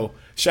 So,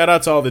 shout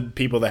out to all the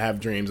people that have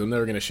dreams. I'm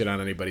never going to shit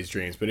on anybody's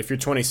dreams, but if you're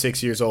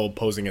 26 years old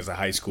posing as a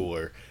high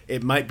schooler,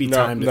 it might be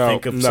time to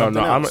think of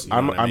something else.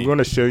 I'm going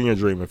to shit on your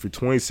dream. If you're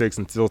 26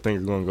 and still think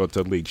you're going to go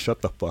to the league,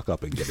 shut the fuck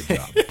up and get a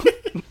job.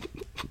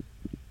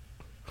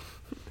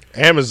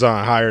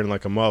 Amazon hiring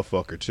like a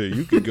motherfucker, too.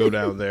 You could go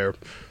down there,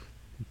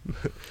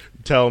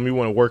 tell them you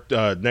want to work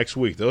next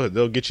week.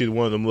 They'll get you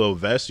one of them little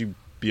vests. You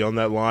be on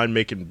that line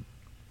making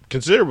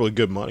considerably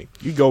good money.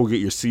 You go get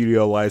your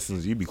CDL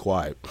license, you be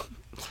quiet.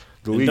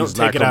 The league is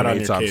not coming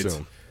anytime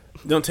soon.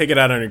 Don't take it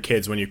out on your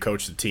kids when you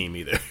coach the team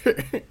either.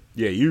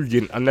 Yeah, you're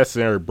getting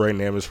unnecessary brain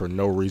damage for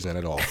no reason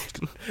at all.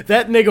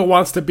 That nigga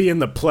wants to be in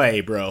the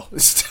play, bro.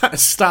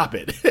 Stop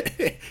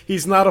it.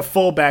 He's not a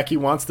fullback. He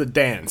wants to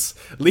dance.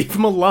 Leave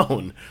him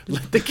alone.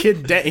 Let the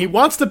kid dance. He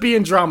wants to be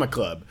in drama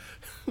club.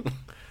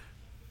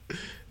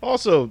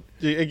 Also,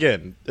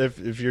 again,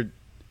 if you're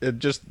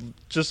just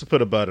to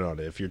put a button on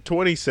it, if you're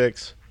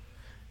 26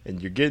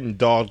 and you're getting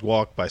dog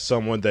walked by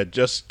someone that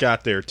just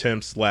got their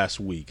temps last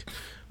week,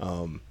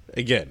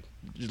 again,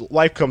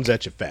 life comes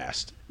at you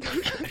fast.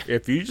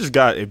 If you just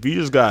got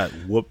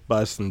whooped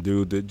by some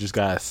dude that just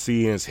got a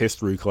C in his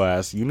history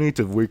class, you need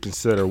to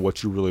reconsider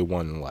what you really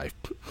want in life.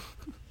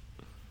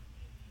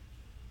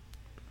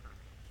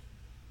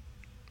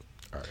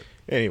 All right.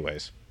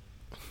 Anyways,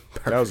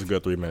 that was a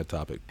good 3-minute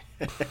topic.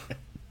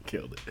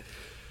 Killed it.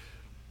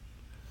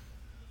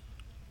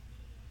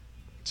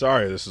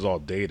 Sorry, this is all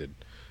dated.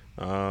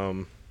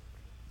 What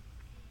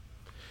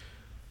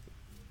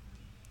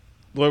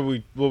are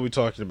we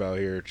talking about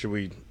here? Should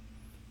we?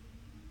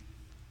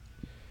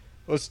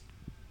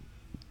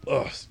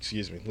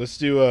 Excuse me. Let's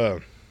do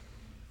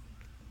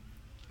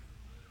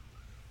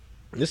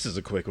this is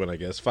a quick one, I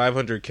guess.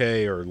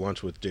 500K or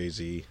lunch with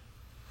Jay-Z.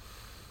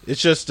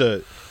 This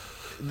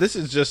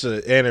is just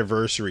an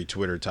anniversary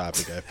Twitter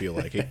topic, I feel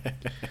like.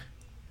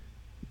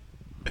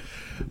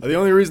 The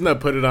only reason I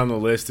put it on the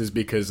list is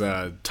because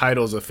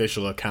Tidal's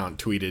official account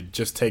tweeted,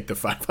 "Just take the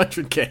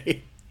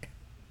 500K."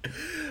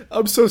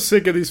 I'm so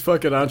sick of these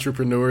fucking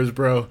entrepreneurs,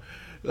 bro.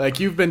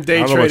 Like, you've been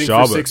day trading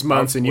for 6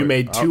 months and you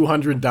made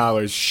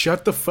 $200.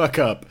 Shut the fuck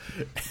up.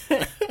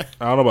 I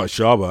don't know about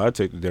Shaba. I'd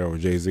take the dinner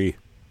with Jay-Z.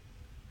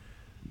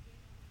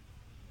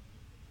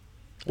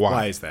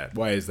 Why is that?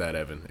 Why is that,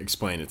 Evan?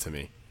 Explain it to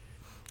me.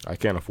 I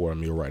can't afford a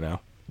meal right now.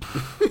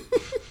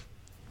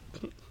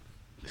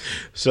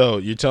 So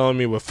you're telling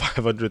me with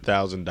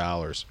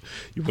 $500,000,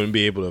 you wouldn't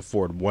be able to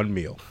afford one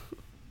meal?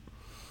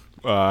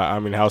 I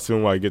mean, how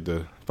soon will I get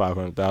the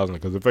 $500,000?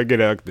 Because if I get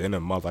it at the end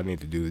of the month, I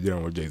need to do the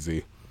dinner with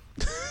Jay-Z.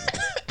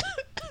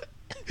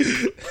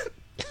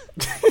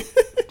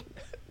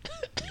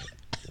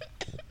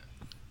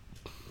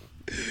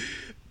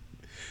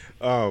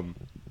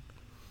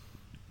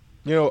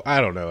 You know, I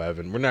don't know,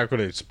 Evan. We're not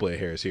going to split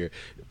hairs here.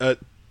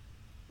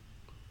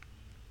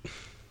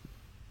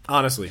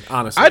 Honestly.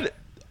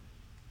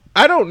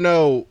 I don't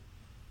know.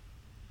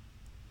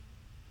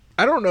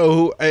 I don't know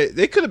who.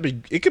 It could have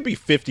been. It could be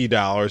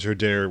 $50 for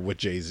dinner with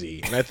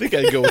Jay-Z, and I think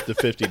I'd go with the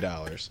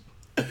 $50.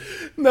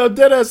 No,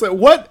 deadass. Like,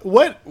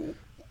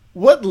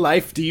 what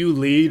life do you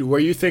lead where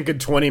you think a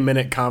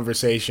 20-minute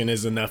conversation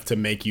is enough to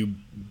make you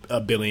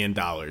 $1 billion?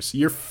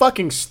 You're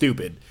fucking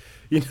stupid.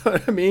 You know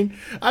what I mean?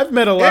 I've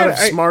met a lot of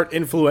smart,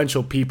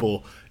 influential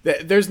people.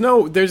 There's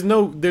no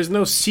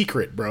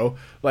secret, bro.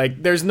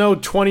 Like, there's no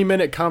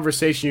 20-minute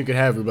conversation you could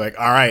have. You're like,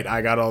 all right,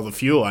 I got all the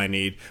fuel I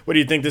need. What do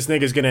you think this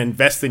nigga's gonna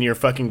invest in your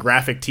fucking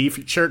graphic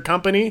t-shirt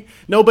company?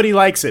 Nobody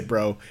likes it,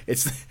 bro.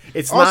 It's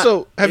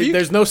also not,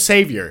 there's no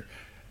savior.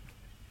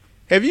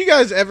 Have you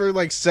guys ever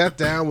like sat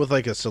down with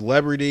like a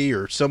celebrity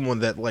or someone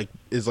that like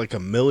is like a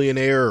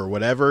millionaire or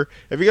whatever?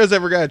 Have you guys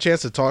ever got a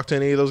chance to talk to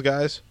any of those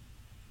guys?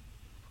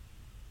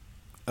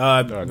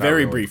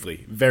 Very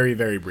briefly. Very,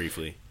 very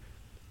briefly.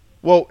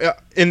 Well,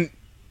 in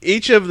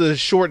each of the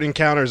short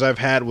encounters I've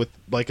had with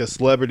like a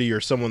celebrity or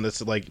someone that's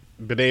like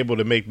been able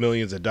to make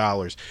millions of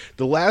dollars,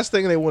 the last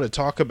thing they want to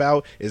talk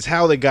about is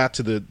how they got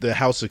to the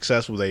how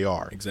successful they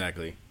are.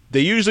 Exactly. They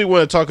usually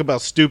want to talk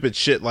about stupid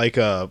shit like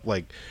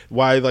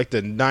why like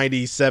the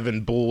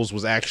 '97 Bulls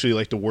was actually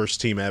like the worst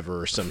team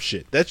ever or some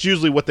shit. That's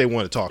usually what they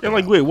want to talk about. And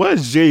like, wait, what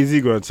is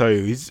Jay-Z going to tell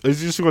you? Is he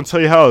just going to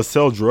tell you how to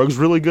sell drugs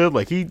really good?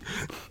 Like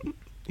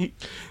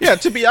Yeah,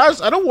 to be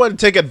honest, I don't want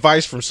to take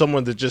advice from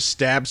someone that just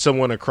stabbed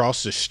someone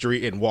across the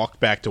street and walked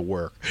back to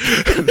work.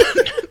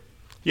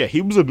 Yeah,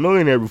 he was a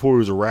millionaire before he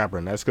was a rapper,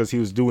 and that's because he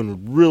was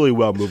doing really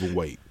well moving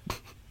weight.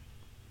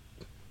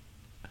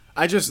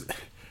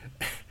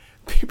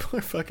 People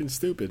are fucking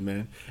stupid,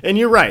 man. And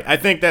you're right. I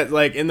think that,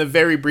 like, in the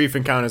very brief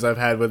encounters I've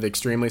had with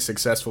extremely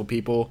successful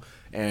people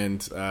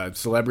and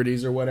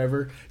celebrities or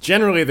whatever,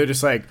 generally they're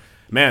just like,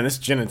 man, this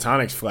gin and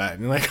tonic's flat.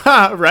 And you're like,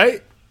 ha,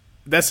 right?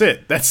 That's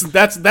it. That's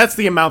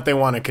the amount they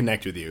want to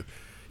connect with you.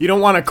 You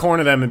don't want to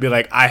corner them and be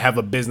like, I have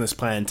a business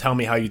plan. Tell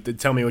me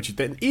tell me what you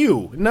think.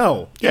 Ew,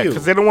 no. Yeah,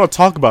 because they don't want to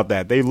talk about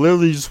that. They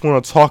literally just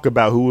want to talk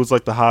about who was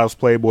like the hottest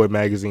Playboy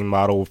magazine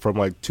model from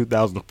like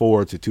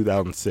 2004 to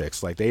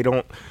 2006. Like they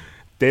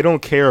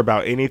don't care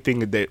about anything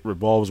that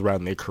revolves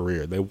around their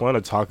career. They want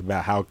to talk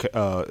about how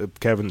if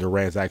Kevin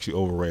Durant's actually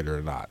overrated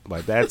or not.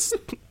 Like that's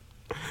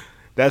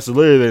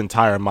literally the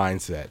entire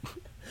mindset.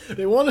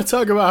 They want to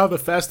talk about how the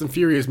Fast and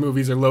Furious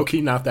movies are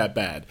low-key not that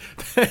bad.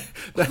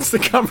 That's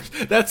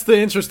the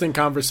interesting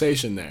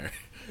conversation there.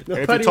 And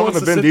if you're talking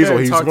to Vin Diesel,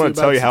 he's going to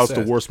tell you how it's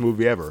the worst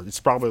movie ever.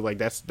 It's probably like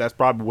that's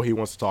probably what he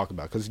wants to talk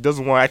about because he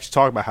doesn't want to actually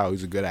talk about how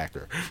he's a good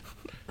actor.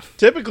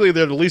 Typically,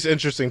 they're the least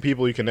interesting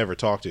people you can ever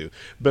talk to.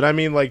 But I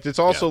mean, like, it's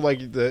also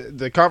like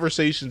the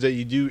conversations that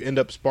you do end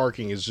up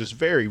sparking is just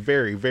very,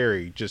 very,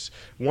 very just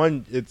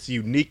one. It's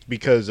unique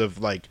because of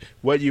like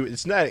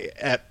it's not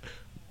at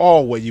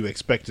all what you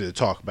expected to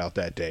talk about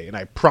that day, and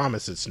I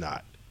promise it's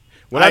not.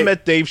 When I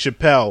met Dave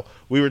Chappelle,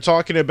 we were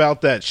talking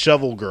about that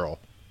shovel girl.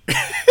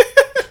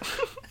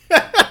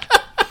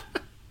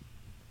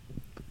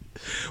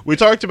 We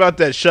talked about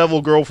that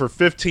shovel girl for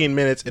 15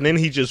 minutes, and then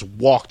he just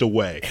walked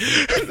away.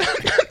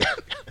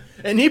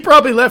 And he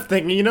probably left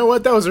thinking, you know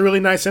what, that was a really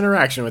nice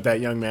interaction with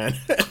that young man.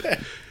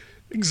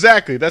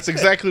 Exactly. That's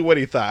exactly what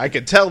he thought. I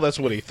could tell that's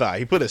what he thought.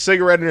 He put a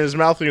cigarette in his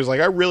mouth and he was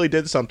like, I really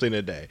did something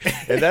today.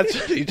 And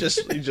that's he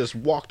just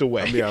walked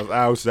away. Yeah,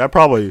 that's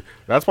probably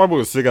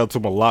gonna stick out to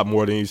him a lot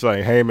more than you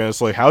saying, hey man,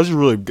 it's like, how'd you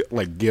really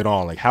like get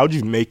on? Like how'd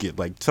you make it?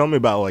 Like tell me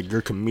about like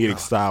your comedic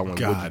style and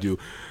what you do.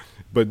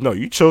 But no,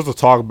 you chose to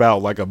talk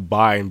about like a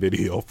Vine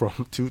video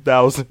from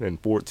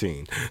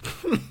 2014.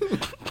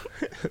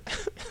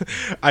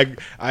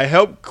 I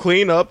helped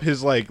clean up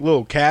his like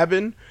little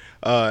cabin.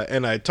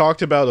 And I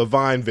talked about a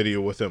Vine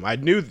video with him. I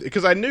knew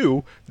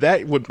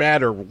that would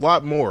matter a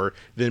lot more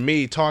than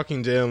me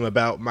talking to him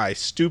about my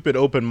stupid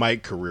open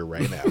mic career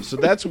right now. So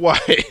that's why,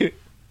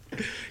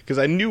 because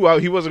I knew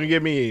he wasn't going to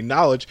give me any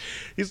knowledge.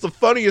 He's the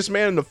funniest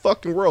man in the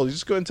fucking world. He's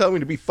just going to tell me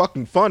to be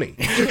fucking funny.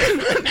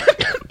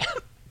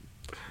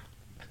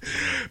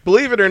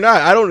 believe it or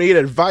not, I don't need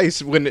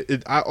advice when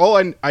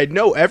I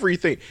know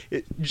everything.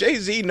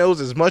 Jay-Z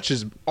knows as much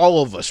as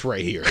all of us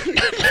right here.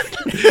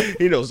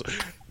 He knows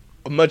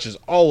as much as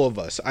all of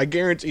us. I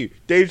guarantee you,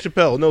 Dave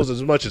Chappelle knows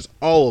as much as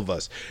all of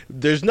us.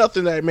 There's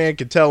nothing that man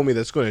can tell me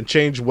that's going to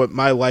change what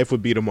my life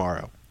would be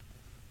tomorrow.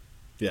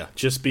 Yeah,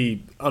 just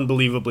be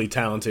unbelievably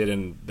talented,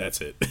 and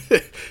that's it.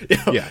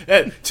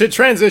 Yeah. To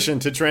transition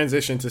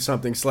to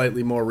something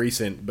slightly more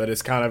recent, but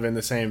it's kind of in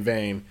the same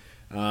vein.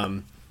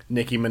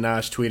 Nicki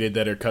Minaj tweeted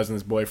that her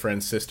cousin's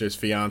boyfriend's sister's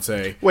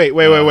fiance.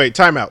 Wait.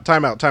 Time out.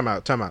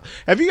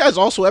 Have you guys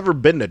also ever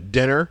been to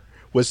dinner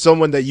with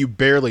someone that you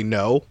barely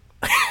know?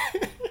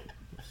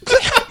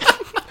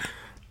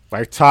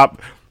 Like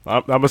top,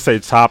 I'm gonna say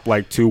top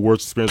like 2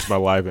 worst experiences of my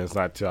life, and it's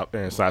not top,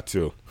 and it's not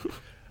 2.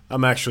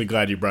 I'm actually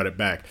glad you brought it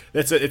back.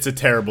 It's a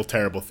terrible,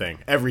 terrible thing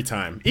every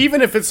time.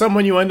 Even if it's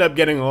someone you end up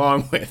getting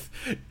along with,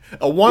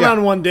 a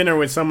one-on-one dinner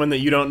with someone that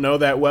you don't know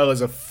that well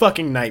is a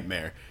fucking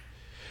nightmare.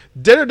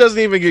 Dinner doesn't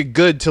even get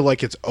good till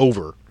like it's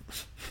over.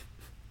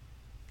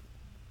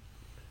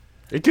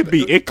 It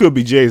could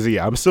be Jay-Z.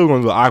 I'm still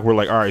going to be awkward.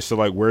 Like, all right, so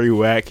like, where are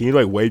you at? Can you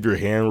like wave your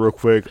hand real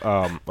quick?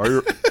 Are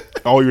you?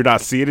 Oh, you're not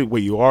seated.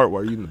 Wait, you are?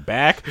 Were you in the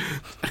back?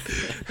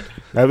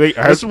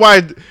 This is why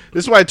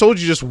I told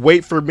you just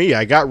wait for me.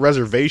 I got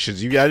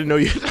reservations. I didn't know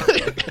you.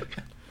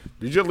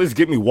 Did you at least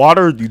get me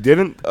water? You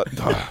didn't.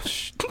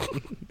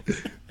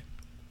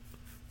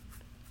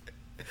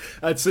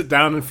 I'd sit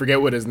down and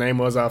forget what his name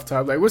was off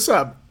top. Like, what's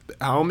up,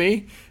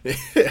 homie?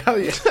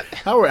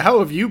 how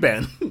have you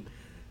been?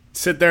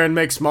 Sit there and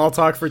make small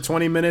talk for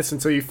 20 minutes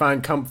until you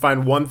find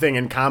one thing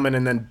in common,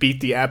 and then beat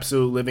the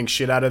absolute living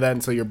shit out of that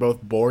until you're both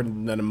bored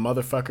and then a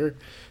motherfucker.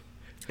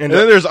 And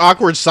then there's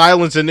awkward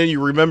silence, and then you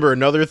remember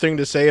another thing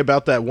to say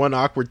about that one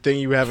awkward thing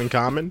you have in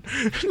common.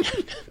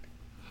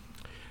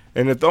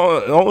 And the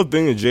only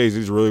thing that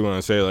Jay-Z's really going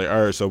to say, like,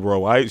 all right, so bro,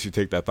 why did you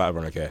take that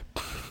 $500K?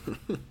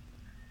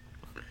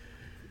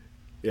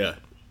 Yeah.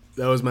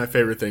 That was my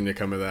favorite thing to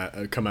come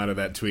out of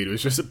that tweet. It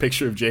was just a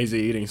picture of Jay-Z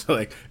eating. So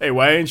like, hey,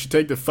 why didn't you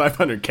take the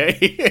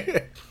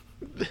 $500K?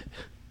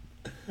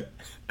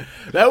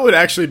 That would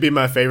actually be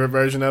my favorite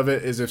version of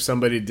it, is if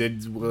somebody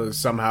did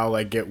somehow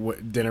like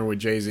get dinner with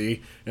Jay-Z,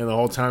 and the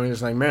whole time he's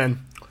just like,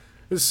 man,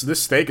 this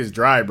steak is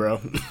dry, bro.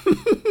 All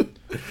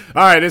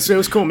right, it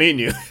was cool meeting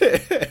you.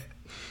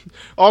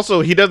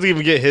 Also, he doesn't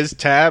even get his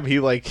tab. He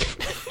like,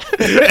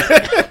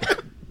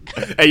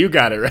 hey, you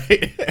got it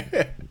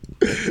right.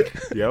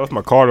 Yeah, I left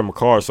my card in my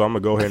car, so I'm gonna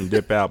go ahead and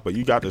dip out. But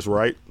you got this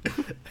right.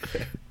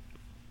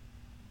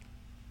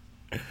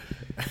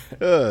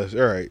 all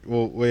right.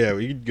 Well, yeah,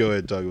 we can go ahead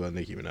and talk about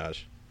Nicki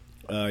Minaj.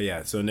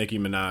 Yeah, so Nicki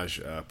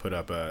Minaj put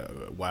up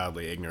a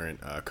wildly ignorant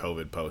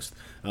COVID post.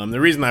 The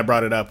reason I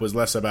brought it up was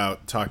less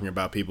about talking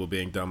about people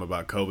being dumb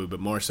about COVID,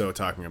 but more so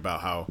talking about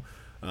how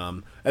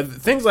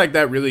things like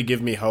that really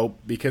give me hope,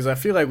 because I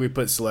feel like we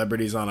put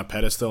celebrities on a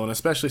pedestal, and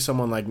especially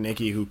someone like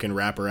Nicki who can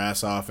rap her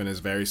ass off and is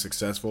very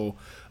successful.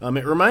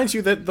 It reminds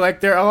you that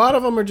like a lot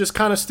of them are just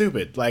kind of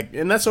stupid, like,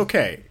 and that's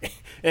okay.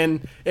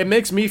 And it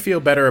makes me feel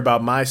better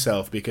about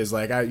myself, because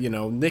like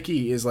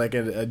Nicki is like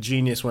a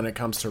genius when it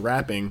comes to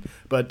rapping,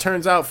 but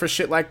turns out for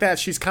shit like that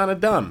she's kind of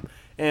dumb.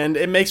 And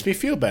it makes me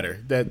feel better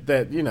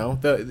that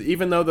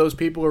even though those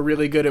people are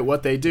really good at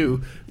what they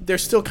do, they're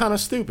still kind of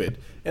stupid,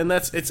 and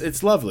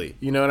it's lovely.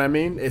 You know what I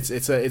mean?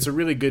 It's a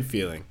really good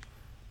feeling.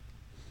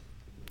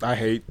 I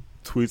hate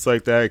tweets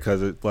like that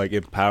because it like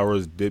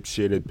empowers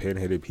dipshitted,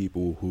 pinheaded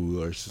people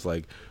who are just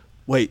like,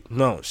 wait,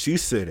 no, she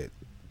said it,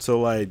 so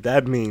like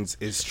that means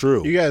it's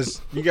true. You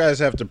guys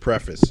have to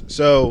preface.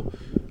 So,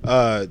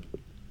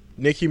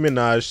 Nicki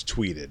Minaj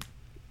tweeted,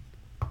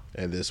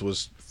 and this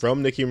was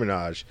from Nicki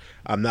Minaj.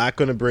 I'm not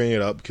going to bring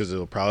it up because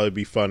it'll probably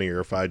be funnier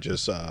if I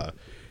just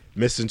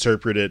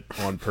misinterpret it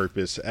on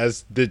purpose,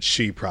 as did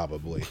she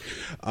probably.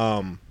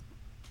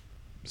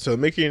 So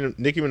Nicki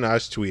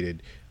Minaj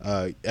tweeted,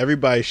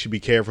 everybody should be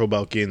careful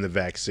about getting the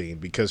vaccine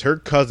because her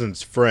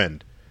cousin's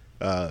friend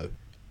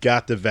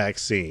got the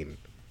vaccine,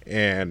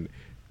 and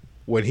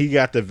when he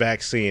got the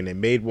vaccine, it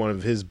made one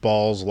of his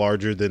balls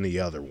larger than the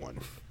other one,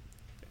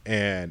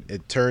 and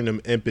it turned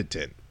him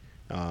impotent.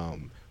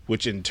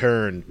 Which in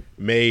turn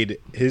made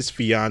his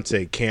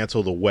fiance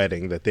cancel the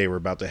wedding that they were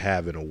about to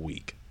have in a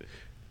week.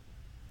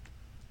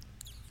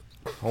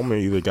 Homie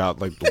either got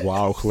like the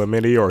wild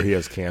chlamydia or he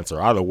has cancer.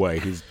 Either way,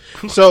 he's.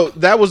 So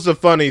that was the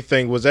funny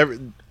thing, was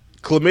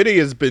chlamydia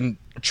has been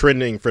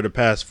trending for the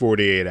past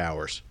 48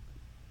 hours.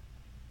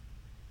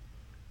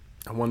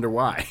 I wonder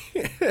why.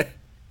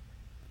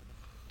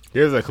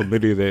 Here's a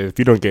chlamydia that if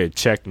you don't get it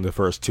checked in the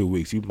first 2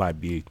 weeks, you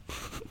might be.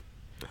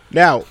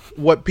 Now,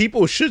 what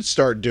people should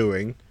start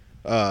doing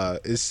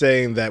is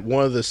saying that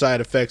one of the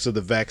side effects of the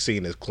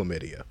vaccine is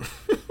chlamydia.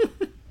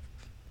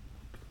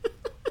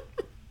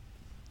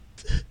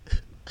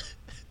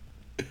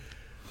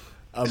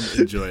 I'm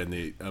enjoying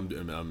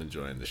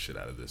the shit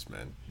out of this,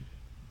 man.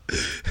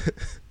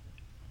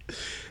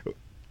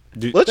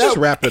 let's just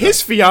wrap it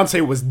His up.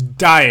 fiance was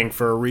dying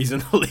for a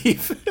reason to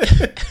leave.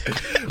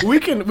 we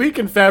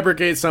can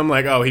fabricate some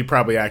like, oh, he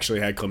probably actually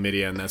had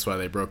chlamydia and that's why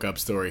they broke up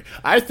story.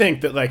 I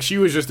think that like she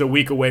was just a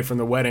week away from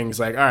the wedding. It's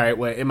like, all right,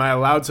 wait, am I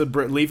allowed to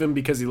leave him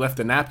because he left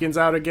the napkins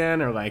out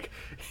again, or like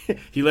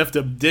he left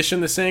a dish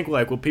in the sink?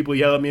 Like, will people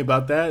yell at me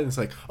about that? And it's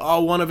like,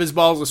 oh, one of his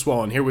balls is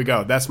swollen. Here we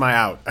go. That's my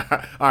out.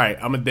 All right,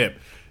 I'm a dip.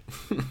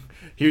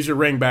 Here's your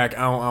ring back.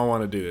 I don't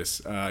want to do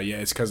this. Yeah,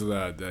 it's because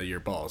of your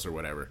balls or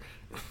whatever.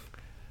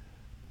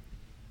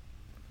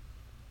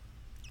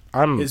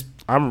 His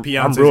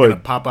fiance's really gonna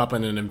pop up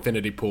in an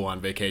infinity pool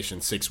on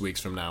vacation 6 weeks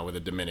from now with a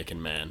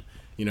Dominican man.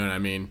 You know what I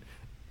mean?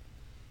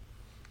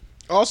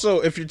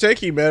 Also, if you're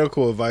taking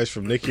medical advice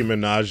from Nicki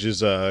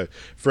Minaj's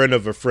friend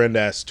of a friend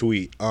ass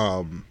tweet,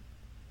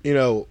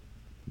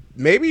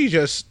 maybe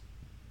just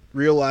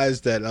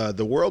realize that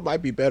the world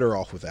might be better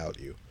off without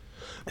you.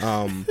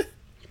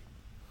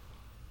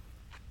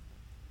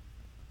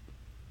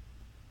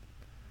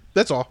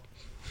 That's all.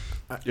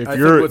 Go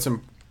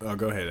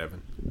ahead,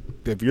 Evan.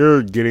 If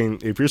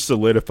you're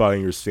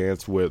solidifying your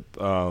stance with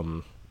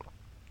the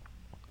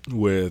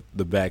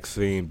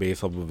vaccine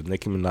based off of a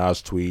Nicki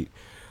Minaj tweet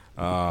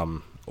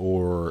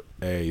or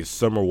a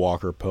Summer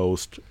Walker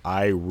post,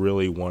 I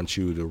really want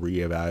you to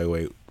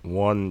reevaluate,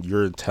 one,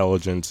 your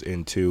intelligence,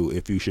 and two,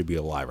 if you should be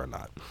alive or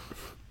not.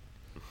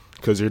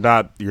 Because you're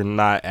not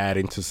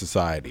adding to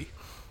society.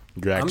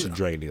 You're actually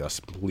draining us.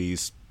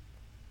 Please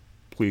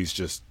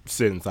just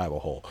sit inside a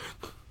hole.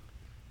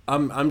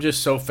 I'm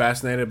just so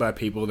fascinated by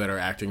people that are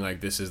acting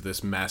like this is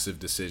this massive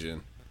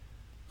decision.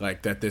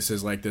 Like that this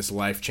is like this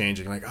life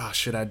changing, like, oh,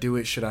 should I do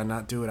it? Should I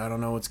not do it? I don't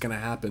know what's gonna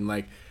happen.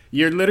 Like,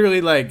 you're literally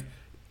like,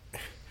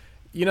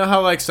 you know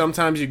how like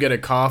sometimes you get a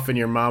cough and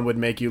your mom would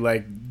make you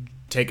like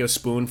take a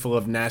spoonful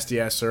of nasty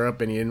ass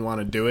syrup and you didn't want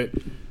to do it?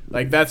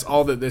 Like, that's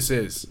all that this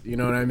is. You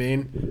know what I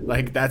mean?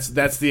 Like, that's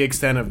the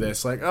extent of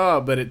this. Like, oh,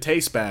 but it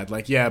tastes bad.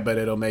 Like, yeah, but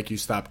it'll make you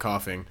stop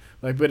coughing.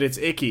 Like, but it's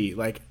icky.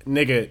 Like,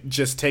 nigga,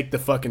 just take the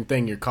fucking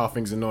thing. Your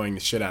coughing's annoying the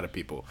shit out of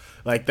people.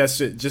 Like,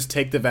 that's it. Just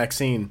take the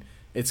vaccine.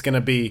 It's going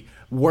to be,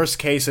 worst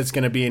case, it's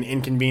going to be an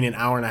inconvenient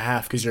hour and a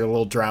half because you're a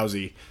little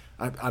drowsy.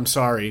 I'm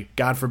sorry.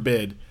 God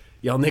forbid.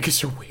 Y'all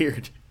niggas are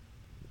weird.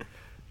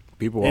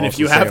 People and if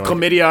you have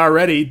chlamydia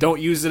already, don't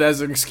use it as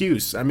an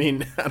excuse. I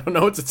mean, I don't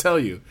know what to tell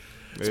you.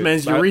 This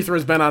man's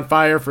urethra's been on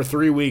fire for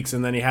 3 weeks,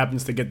 and then he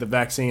happens to get the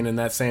vaccine in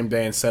that same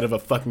day instead of a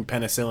fucking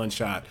penicillin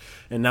shot.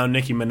 And now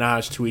Nicki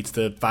Minaj tweets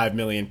to 5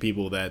 million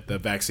people that the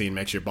vaccine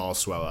makes your balls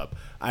swell up.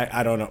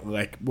 I don't know.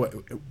 Like,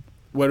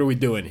 what are we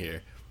doing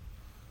here?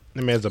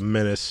 That man's a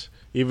menace.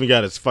 He even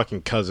got his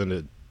fucking cousin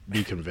to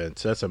be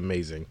convinced. That's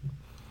amazing.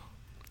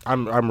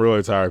 I'm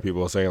really tired of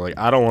people saying, like,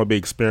 I don't want to be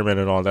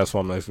experimented on, that's why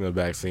I'm not taking the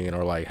vaccine.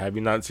 Or, like, have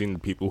you not seen the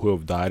people who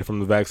have died from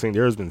the vaccine?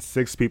 There's been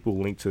 6 people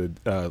linked to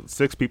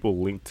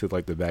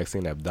like the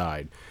vaccine have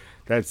died.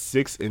 That's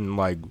 6 in,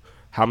 like,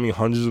 how many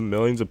hundreds of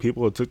millions of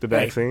people who took the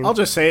vaccine? I'll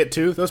just say it,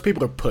 too. Those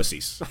people are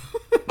pussies.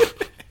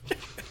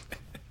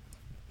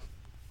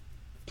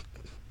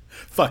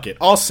 Fuck it.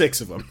 All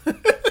 6 of them.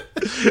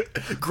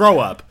 Grow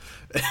up.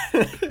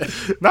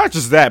 Not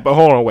just that, but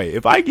hold on, wait.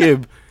 If I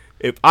give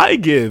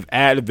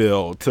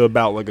Advil to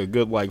about like a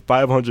good like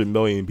 500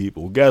 million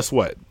people, guess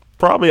what?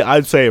 Probably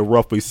I'd say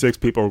roughly 6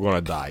 people are going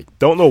to die.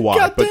 Don't know why.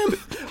 Goddamn,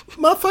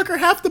 motherfucker,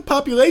 half the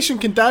population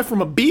can die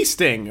from a bee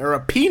sting or a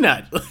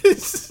peanut.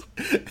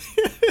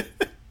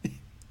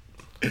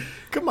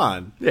 Come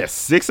on. Yeah,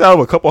 6 out of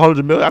a couple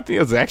hundred million. I think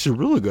that's actually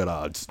really good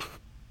odds.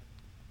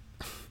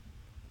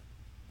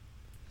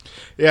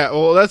 Yeah,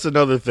 well, that's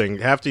another thing.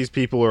 Half these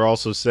people are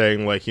also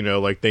saying, like,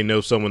 like they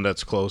know someone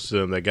that's close to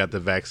them that got the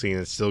vaccine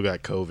and still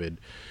got COVID,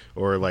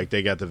 or like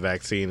they got the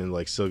vaccine and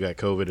like still got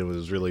COVID and it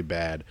was really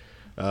bad.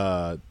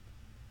 You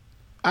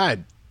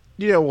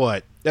know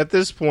what? At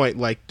this point,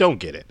 like, don't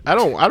get it. I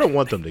don't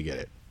want them to get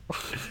it.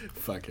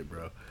 Fuck it,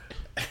 bro.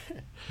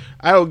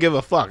 I don't give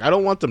a fuck. I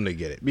don't want them to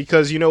get it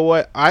because you know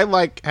what? I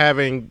like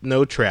having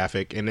no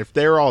traffic, and if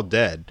they're all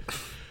dead.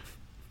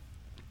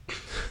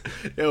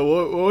 Yeah,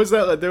 what was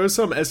that? There was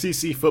some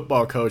SEC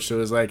football coach that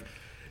was like,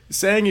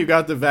 saying you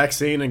got the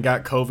vaccine and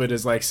got COVID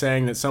is like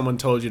saying that someone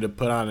told you to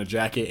put on a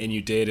jacket and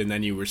you did, and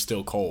then you were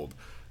still cold.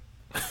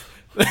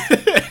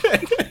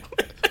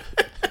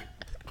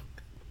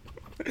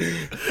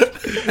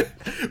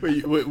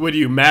 Were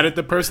you mad at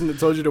the person that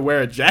told you to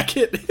wear a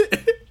jacket?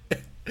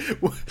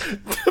 What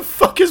the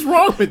fuck is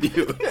wrong with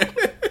you?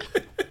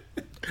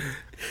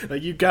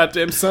 Like, you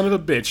goddamn son of a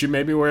bitch, you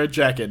made me wear a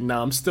jacket, and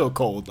now I'm still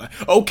cold. Like,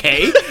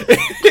 okay.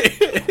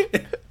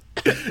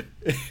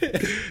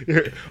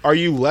 Are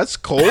you less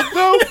cold,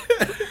 though?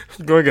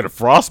 You going to get a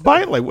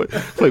frostbite? Like, what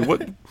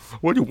do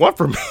you want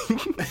from me?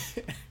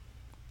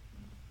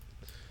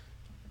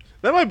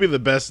 That might be the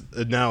best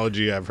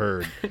analogy I've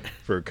heard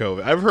for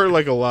COVID. I've heard,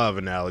 like, a lot of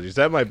analogies.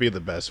 That might be the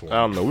best one. I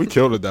don't know. We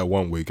killed it that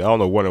one week. I don't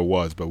know when it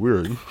was, but we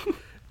were...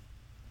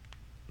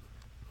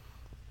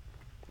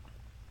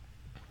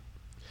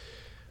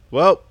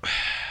 Well,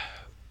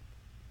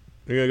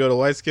 you're going to go to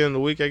Light Skin of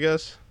the Week, I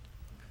guess?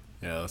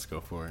 Yeah, let's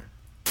go for it.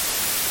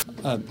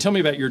 Tell me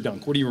about your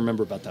dunk. What do you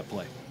remember about that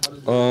play?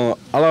 All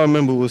I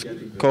remember was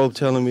Kobe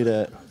telling me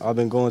that I've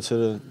been going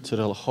to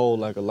the hole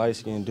like a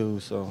light-skinned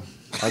dude, so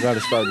I got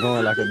to start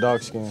going like a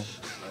dark-skinned.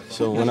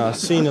 So when I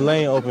seen the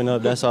lane open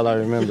up, that's all I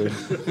remember.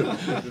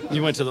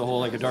 You went to the hole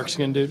like a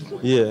dark-skinned dude?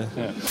 Yeah.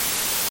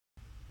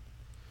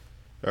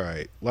 All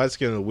right. Light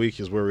Skin of the Week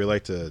is where we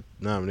like to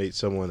nominate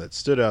someone that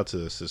stood out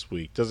to us this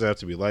week. Doesn't have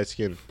to be light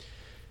skin.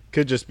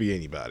 Could just be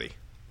anybody.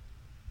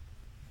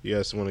 You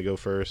guys want to go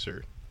first,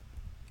 or?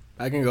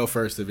 I can go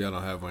first if y'all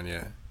don't have one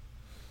yet.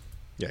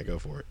 Yeah, go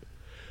for it.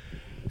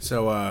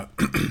 So,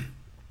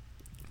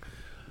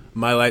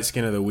 my light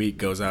skin of the week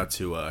goes out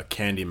to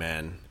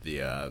Candyman,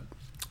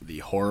 the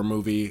horror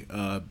movie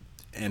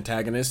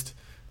antagonist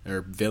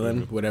or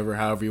villain,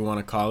 however you want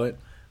to call it.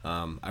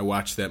 I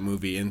watched that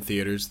movie in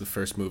theaters, the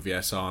first movie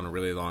I saw in a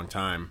really long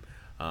time.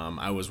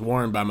 I was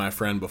warned by my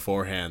friend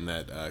beforehand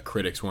that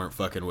critics weren't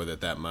fucking with it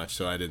that much,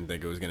 so I didn't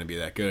think it was going to be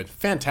that good.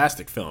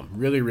 Fantastic film.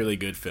 Really, really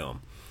good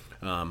film.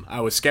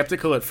 I was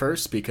skeptical at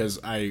first because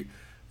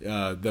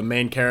the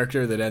main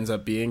character that ends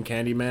up being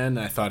Candyman,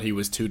 I thought he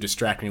was too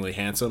distractingly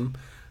handsome,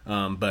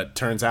 but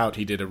turns out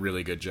he did a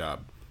really good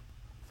job.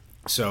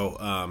 So,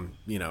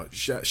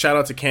 shout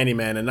out to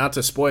Candyman, and not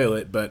to spoil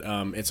it, but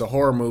it's a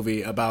horror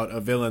movie about a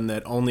villain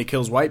that only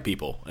kills white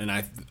people, and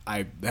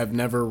I have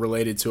never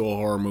related to a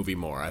horror movie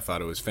more. I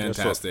thought it was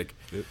fantastic.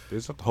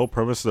 Isn't the whole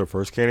premise of the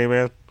first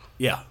Candyman?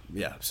 Yeah.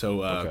 So,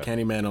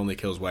 Candyman only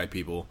kills white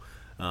people.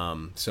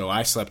 So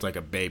I slept like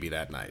a baby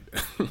that night,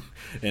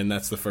 and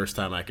that's the first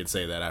time I could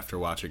say that after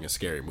watching a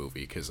scary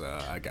movie because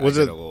Was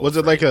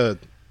it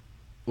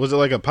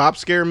like a pop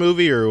scare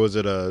movie, or was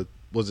it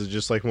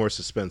just like more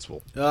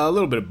suspenseful? A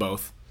little bit of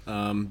both.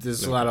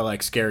 There's a lot of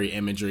like scary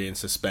imagery and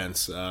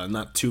suspense.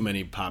 Not too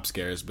many pop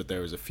scares, but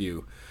there was a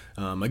few.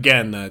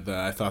 Again,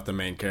 I thought the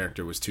main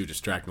character was too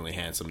distractingly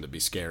handsome to be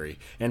scary,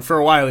 and for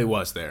a while he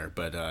was there.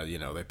 But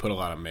they put a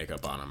lot of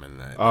makeup on him.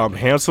 And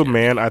handsome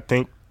man, I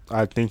think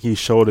he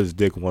showed his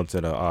dick once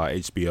in a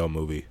HBO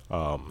movie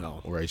or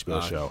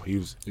HBO show. He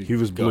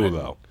was blue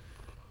though.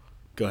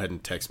 Go ahead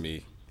and text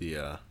me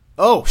the.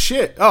 Oh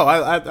shit! Oh,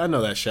 I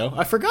know that show.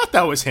 I forgot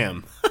that was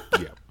him.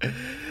 Yeah.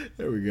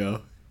 There we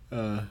go.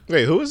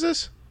 Wait, who is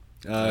this?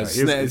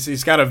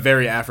 He's got a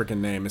very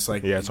African name. It's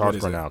like it's hard to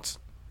pronounce.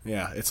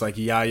 Yeah, it's like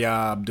Yahya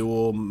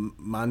Abdul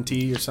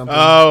Manti or something.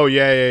 Oh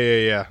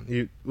yeah.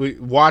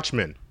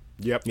 Watchmen.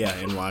 Yep. Yeah,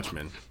 in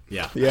Watchmen.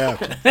 Yeah. Yeah.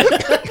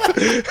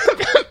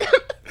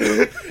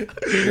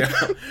 Yeah.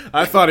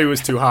 I thought he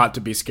was too hot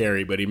to be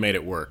scary, but he made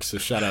it work. So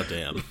shout out to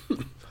him.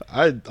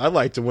 I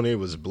liked it when he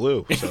was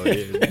blue. So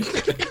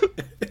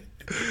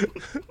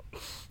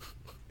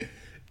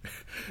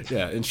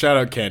yeah, and shout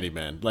out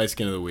Candyman, light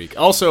skin of the week.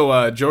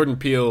 Also, Jordan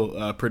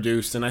Peele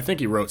produced, and I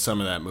think he wrote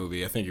some of that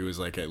movie. I think he was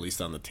like at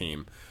least on the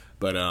team,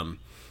 but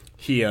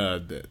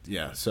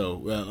So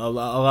a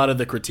lot of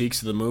the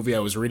critiques of the movie, I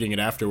was reading it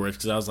afterwards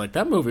because I was like,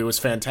 that movie was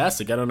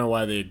fantastic. I don't know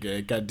why they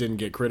didn't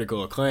get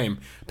critical acclaim.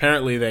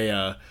 Apparently,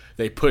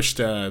 they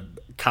pushed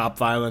cop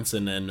violence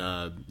and then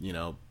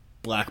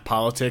black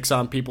politics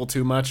on people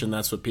too much, and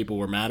that's what people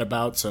were mad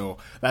about. So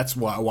that's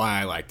why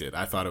I liked it.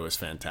 I thought it was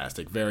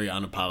fantastic. Very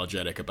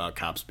unapologetic about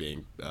cops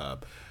being,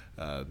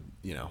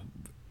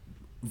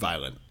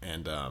 violent,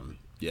 and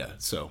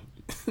so.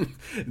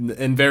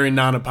 And very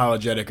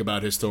non-apologetic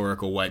about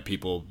historical white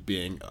people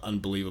being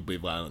unbelievably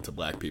violent to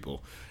black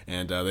people,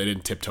 and they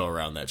didn't tiptoe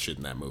around that shit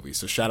in that movie.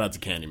 So shout out to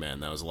Candyman.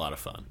 That was a lot of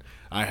fun.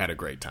 I had a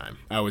great time.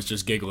 I was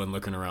just giggling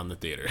looking around the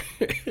theater.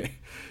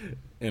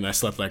 And I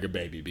slept like a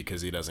baby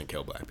because he doesn't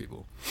kill black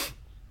people.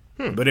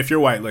 But if you're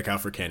white, look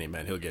out for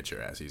Candyman. He'll get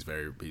your ass. He's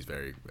very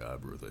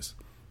ruthless.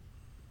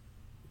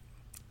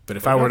 But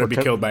if I were to be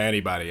killed by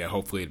anybody,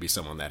 hopefully it'd be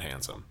someone that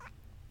handsome.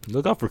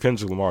 Look out for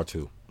Kendrick Lamar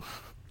too.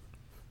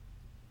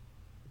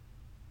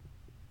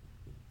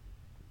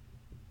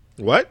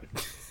 What?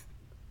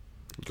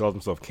 He calls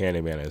himself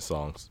Candyman in his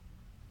songs.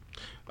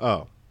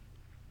 Oh.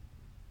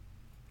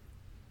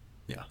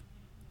 Yeah.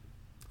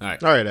 All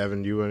right,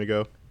 Evan, you want to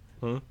go?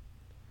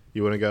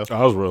 You want to go?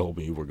 I was really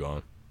hoping you were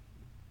gone.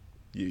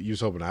 You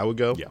was hoping I would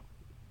go? Yeah.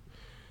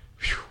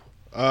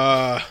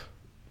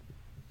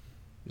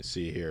 Let's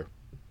see here.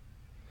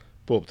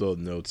 Pull up the old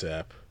notes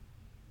app.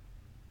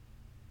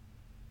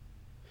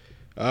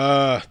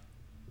 I'll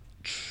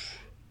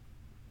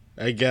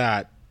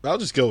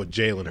just go with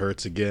Jalen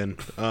Hurts again.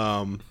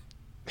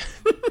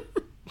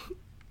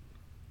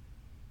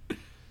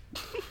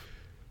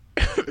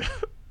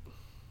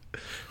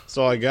 That's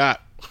all I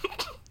got.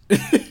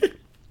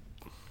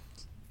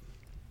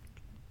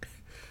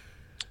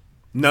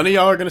 None of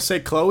y'all are gonna say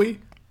Chloe?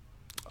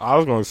 I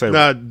was going to say.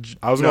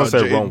 I was going to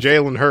say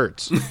Jalen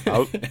Hurts.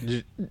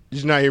 Did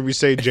you not hear me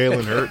say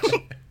Jalen Hurts?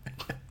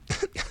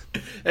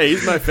 Hey,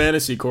 he's my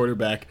fantasy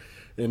quarterback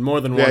in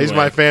more than one way. Yeah, he's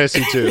my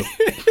fantasy too.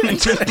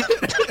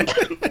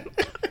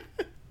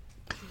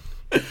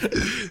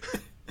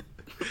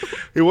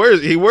 He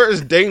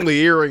wears dangly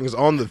earrings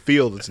on the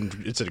field.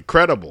 It's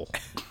incredible.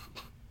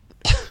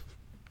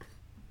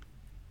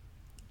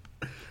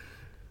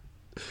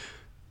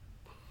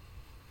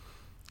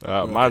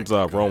 Mine's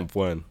Okay, go Rome ahead.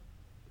 Flynn.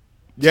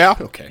 Yeah.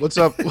 Okay. What's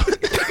up?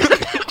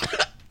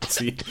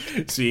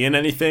 See in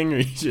anything, or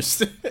you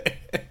just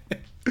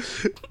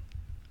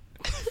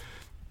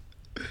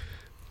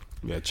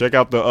Yeah, check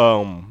out the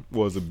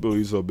what was it?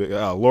 Billy So Big?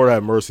 Lord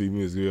Have Mercy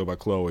music video by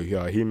Chloe.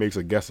 He makes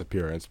a guest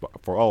appearance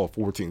for all of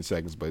 14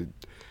 seconds, but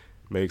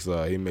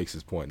he makes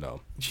his point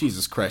now.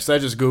 Jesus Christ! I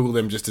just googled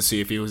him just to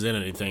see if he was in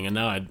anything, and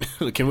now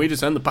can we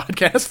just end the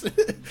podcast?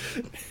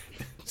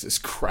 Jesus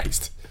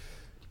Christ!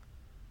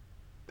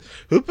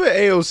 Who put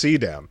AOC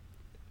down?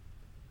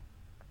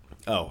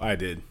 Oh, I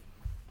did.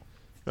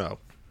 Oh.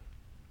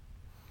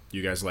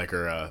 You guys like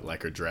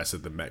her dress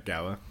at the Met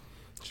Gala?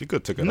 She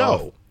could take it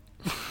off. No.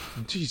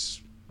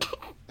 Jeez.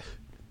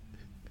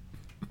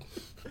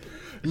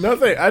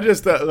 Nothing. I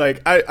just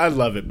I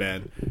love it,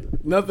 man.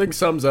 Nothing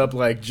sums up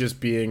like just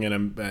being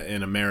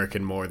an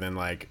American more than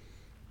like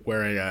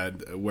wearing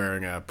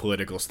a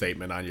political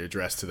statement on your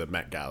dress to the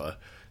Met Gala.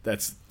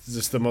 That's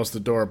just the most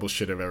adorable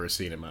shit I've ever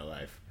seen in my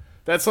life.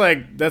 That's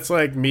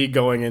like me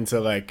going into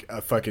like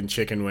a fucking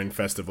chicken wing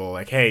festival.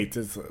 Like, hey,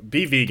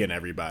 be vegan,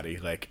 everybody.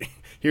 Like,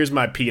 here's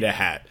my PETA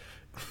hat.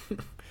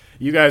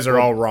 You guys are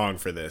all wrong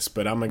for this,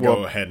 but I'm gonna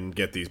go ahead and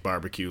get these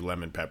barbecue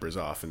lemon peppers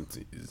off, and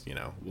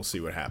we'll see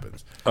what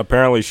happens.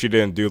 Apparently, she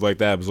didn't do like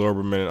that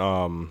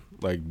absorbent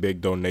like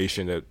big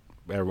donation that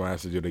everyone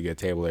has to do to get a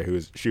table there.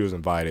 She was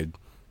invited,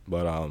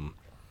 but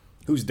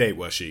Whose date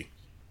was she?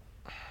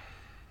 I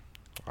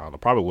don't know,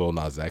 probably Lil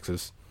Nas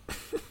X's.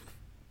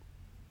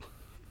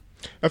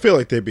 I feel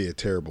like they'd be a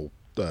terrible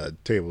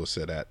table to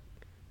sit at.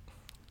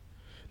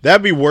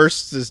 That'd be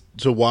worse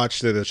to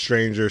watch than a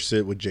stranger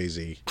sit with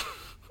Jay-Z.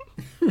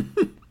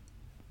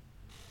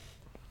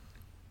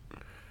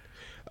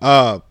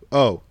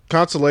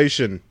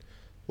 Consolation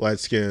light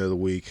skin of the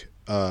week.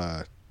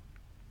 Fuck,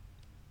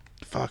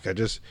 I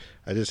just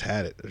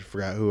had it. I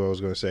forgot who I was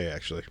going to say,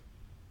 actually.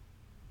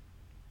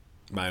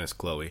 Minus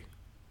Chloe.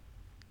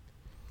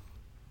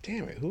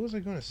 Damn it, who was I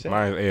going to say?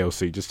 Mine's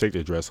AOC. Just take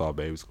the dress off,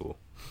 baby. It's cool.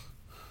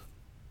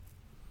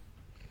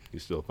 You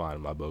still fine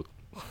in my book.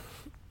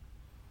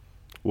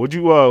 What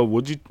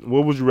would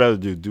you rather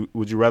do?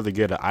 Would you rather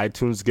get an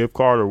iTunes gift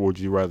card, or would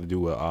you rather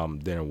do a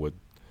dinner with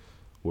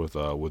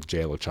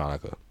Jay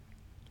Electronica?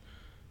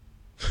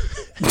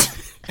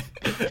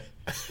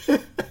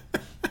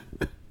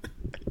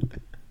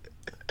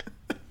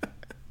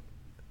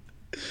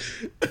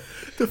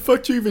 The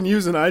fuck do you even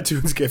use an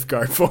iTunes gift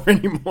card for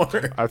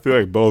anymore? I feel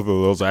like both of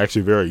those are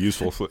actually very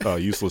useless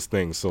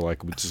things. So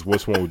like, just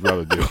which one would you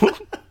rather do?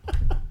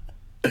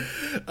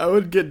 I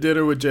would get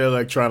dinner with Jay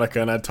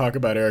Electronica, and I'd talk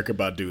about Erykah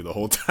Badu the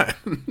whole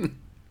time.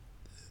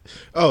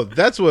 Oh,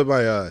 that's what my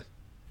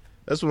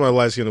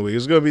light skin of the week.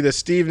 It's going to be the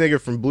Steve nigga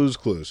from Blue's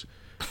Clues.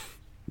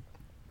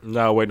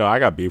 No, wait, no, I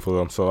got beef with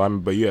them. So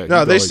but yeah.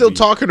 No, they still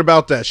talk. talking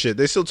about that shit.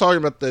 They still talking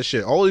about that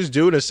shit. All he's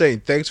doing is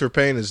saying thanks for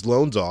paying his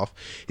loans off.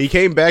 He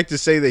came back to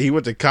say that he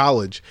went to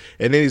college,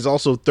 and then he's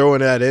also throwing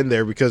that in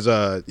there because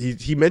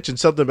he mentioned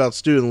something about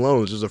student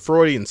loans. It was a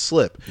Freudian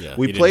slip. Yeah,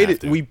 we he didn't played have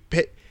it.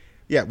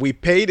 to. We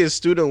paid his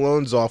student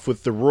loans off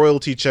with the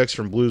royalty checks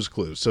from Blue's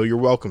Clues. So you're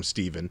welcome,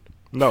 Steven.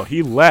 No,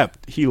 he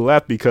left. He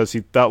left because he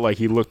felt like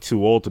he looked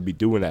too old to be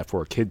doing that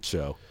for a kid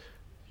show.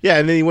 Yeah,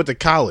 and then he went to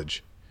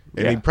college.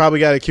 And Yeah. he probably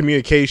got a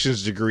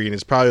communications degree and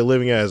is probably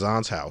living at his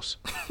aunt's house.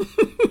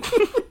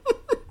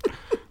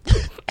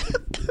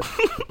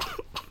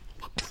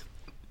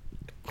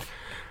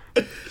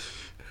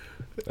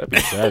 That'd be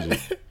tragic.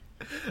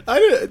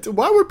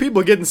 Why were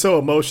people getting so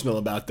emotional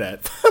about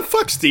that?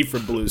 Fuck Steve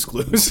from Blue's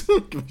Clues.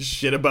 Give a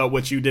shit about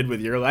what you did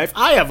with your life.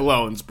 I have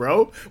loans,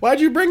 bro.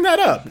 Why'd you bring that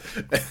up?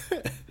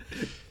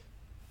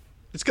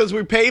 It's because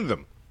we paid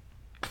them.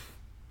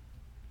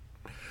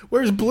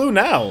 Where's Blue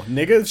now,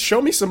 nigga?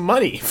 Show me some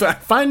money.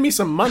 Find me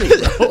some money,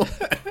 bro.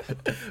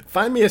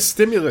 Find me a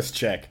stimulus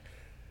check.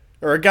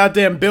 Or a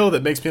goddamn bill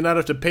that makes me not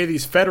have to pay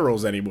these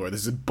federals anymore.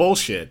 This is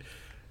bullshit.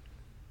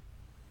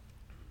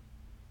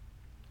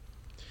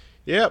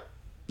 Yep.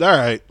 All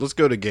right, let's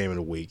go to Game of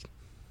the Week.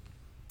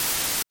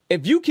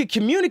 If you can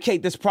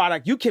communicate this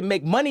product, you can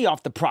make money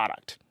off the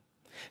product.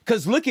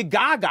 Because look at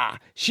Gaga.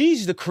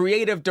 She's the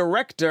creative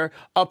director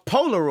of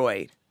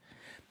Polaroid.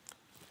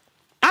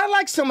 I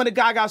like some of the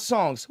Gaga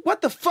songs.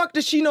 What the fuck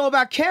does she know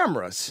about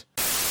cameras?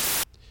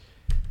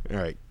 All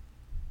right.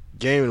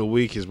 Game of the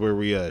Week is where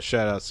we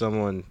shout out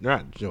someone.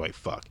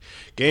 Fuck.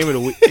 Game of the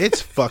Week.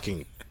 It's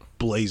fucking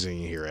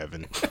blazing in here,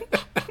 Evan.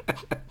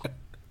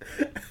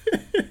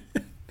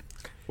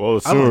 Well,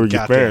 the I'm sooner on you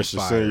goddamn finish, the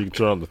fire. sooner you can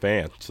turn on the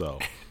fan. So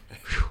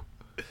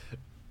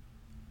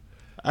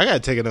I got to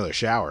take another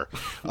shower.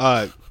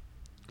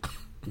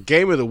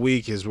 Game of the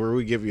Week is where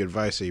we give you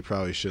advice that you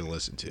probably shouldn't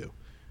listen to.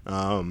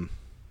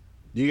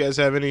 Do you guys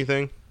have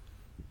anything?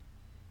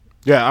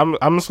 yeah,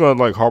 I'm just gonna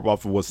like harp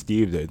off of what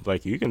Steve did.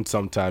 Like you can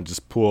sometimes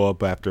just pull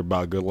up after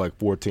about a good like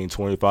 14,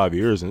 25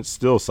 years, and it's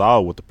still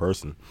solid with the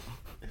person.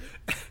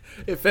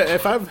 If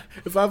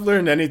I've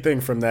learned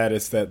anything from that,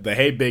 it's that the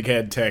 "Hey Big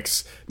Head"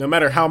 text, no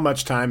matter how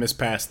much time has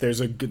passed, there's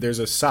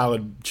a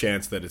solid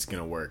chance that it's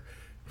gonna work.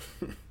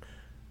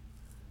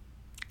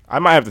 I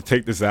might have to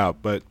take this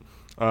out, but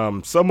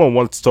someone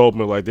once told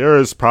me, like, there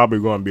is probably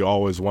going to be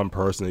always one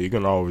person that you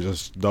can always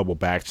just double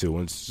back to,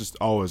 and it's just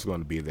always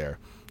going to be there,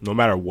 no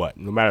matter what,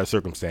 no matter the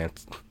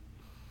circumstance.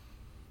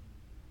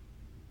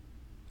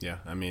 Yeah,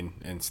 I mean,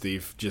 and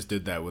Steve just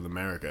did that with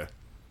America.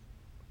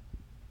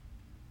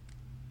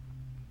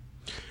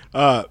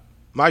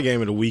 My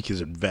game of the week is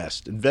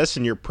invest. Invest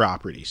in your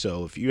property.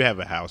 So if you have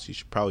a house, you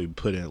should probably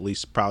put in at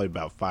least probably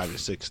about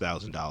 $5,000 to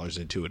 $6,000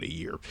 into it a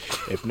year.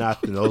 If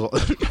not, then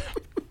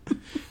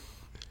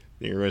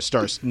you're going to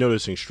start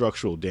noticing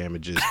structural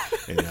damages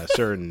and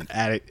certain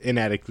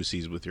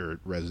inadequacies with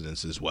your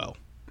residence as well.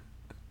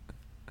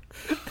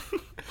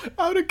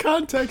 Out of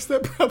context,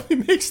 that probably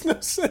makes no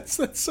sense.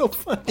 That's so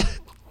funny.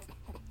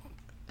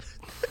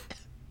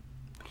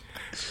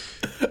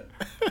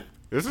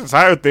 This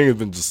entire thing has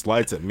been just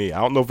lights at me.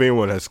 I don't know if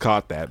anyone has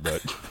caught that,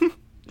 but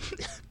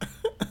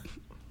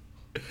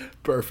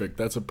Perfect.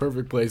 That's a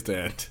perfect place to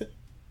end.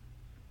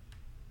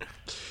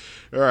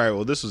 All right.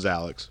 Well, this was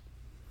Alex.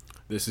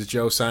 This is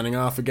Joe signing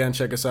off again.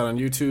 Check us out on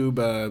YouTube.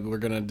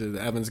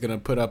 Evan's gonna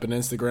put up an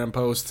Instagram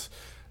post.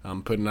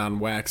 I'm putting on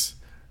wax,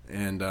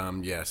 and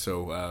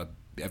So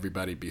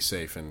everybody be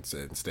safe and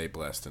stay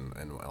blessed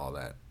and all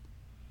that.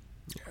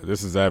 yeah,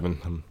 this is Evan.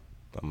 I'm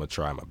gonna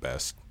try my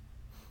best.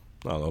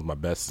 I don't know if my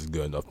best is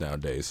good enough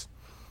nowadays.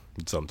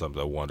 Sometimes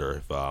I wonder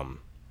if I'm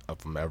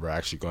ever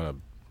actually gonna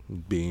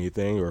be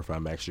anything, or if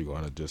I'm actually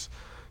gonna just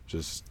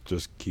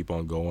keep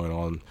on going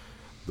on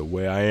the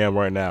way I am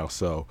right now.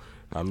 So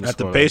I'm just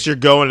At the pace you're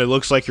going, it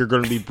looks like you're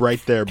going to be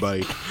right there,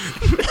 buddy.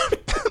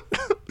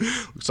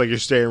 Looks like you're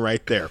staying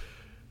right there.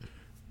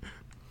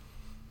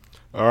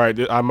 All right,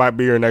 I might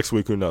be here next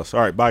week. Who knows?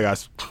 All right, bye,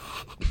 guys.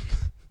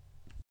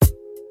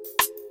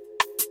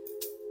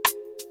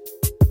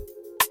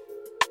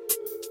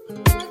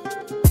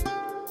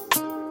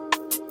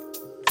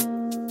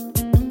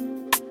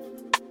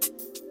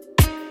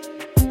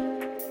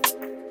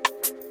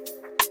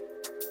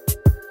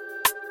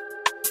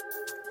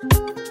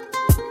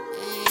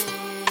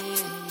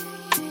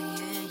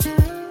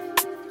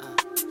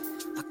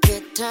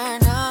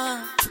 Turn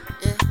on,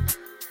 yeah.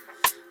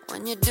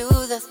 When you do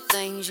the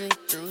things you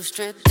do,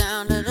 straight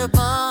down to the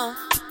bone.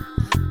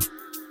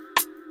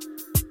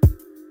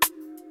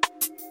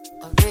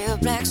 A real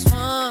black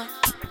swan,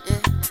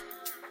 yeah.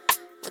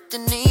 With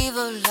an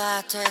evil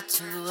eye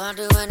tattoo, I'll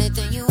do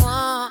anything you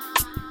want,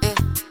 yeah.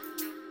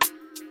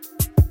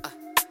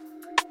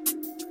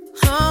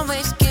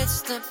 Always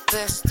gets the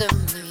best of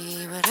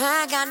me, but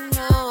I got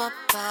no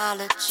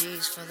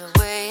apologies for the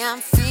way I'm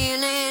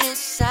feeling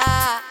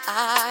inside.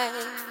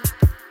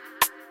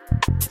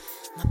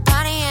 My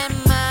body and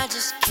mind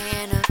just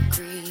can't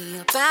agree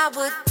about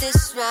what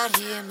this right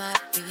here might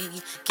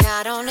be.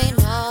 God only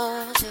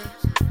knows it,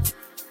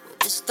 where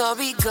the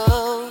story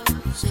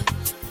goes. I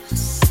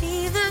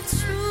see the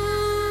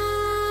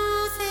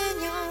truth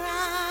in your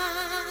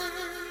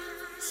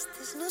eyes.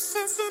 There's no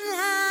sense in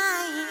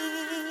lying.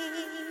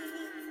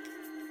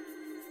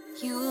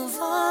 You've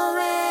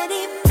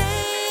already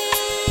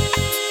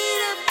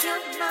made up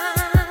your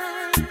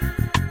mind,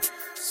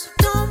 so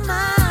don't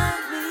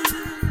mind me.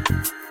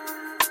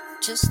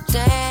 Just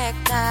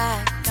act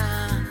like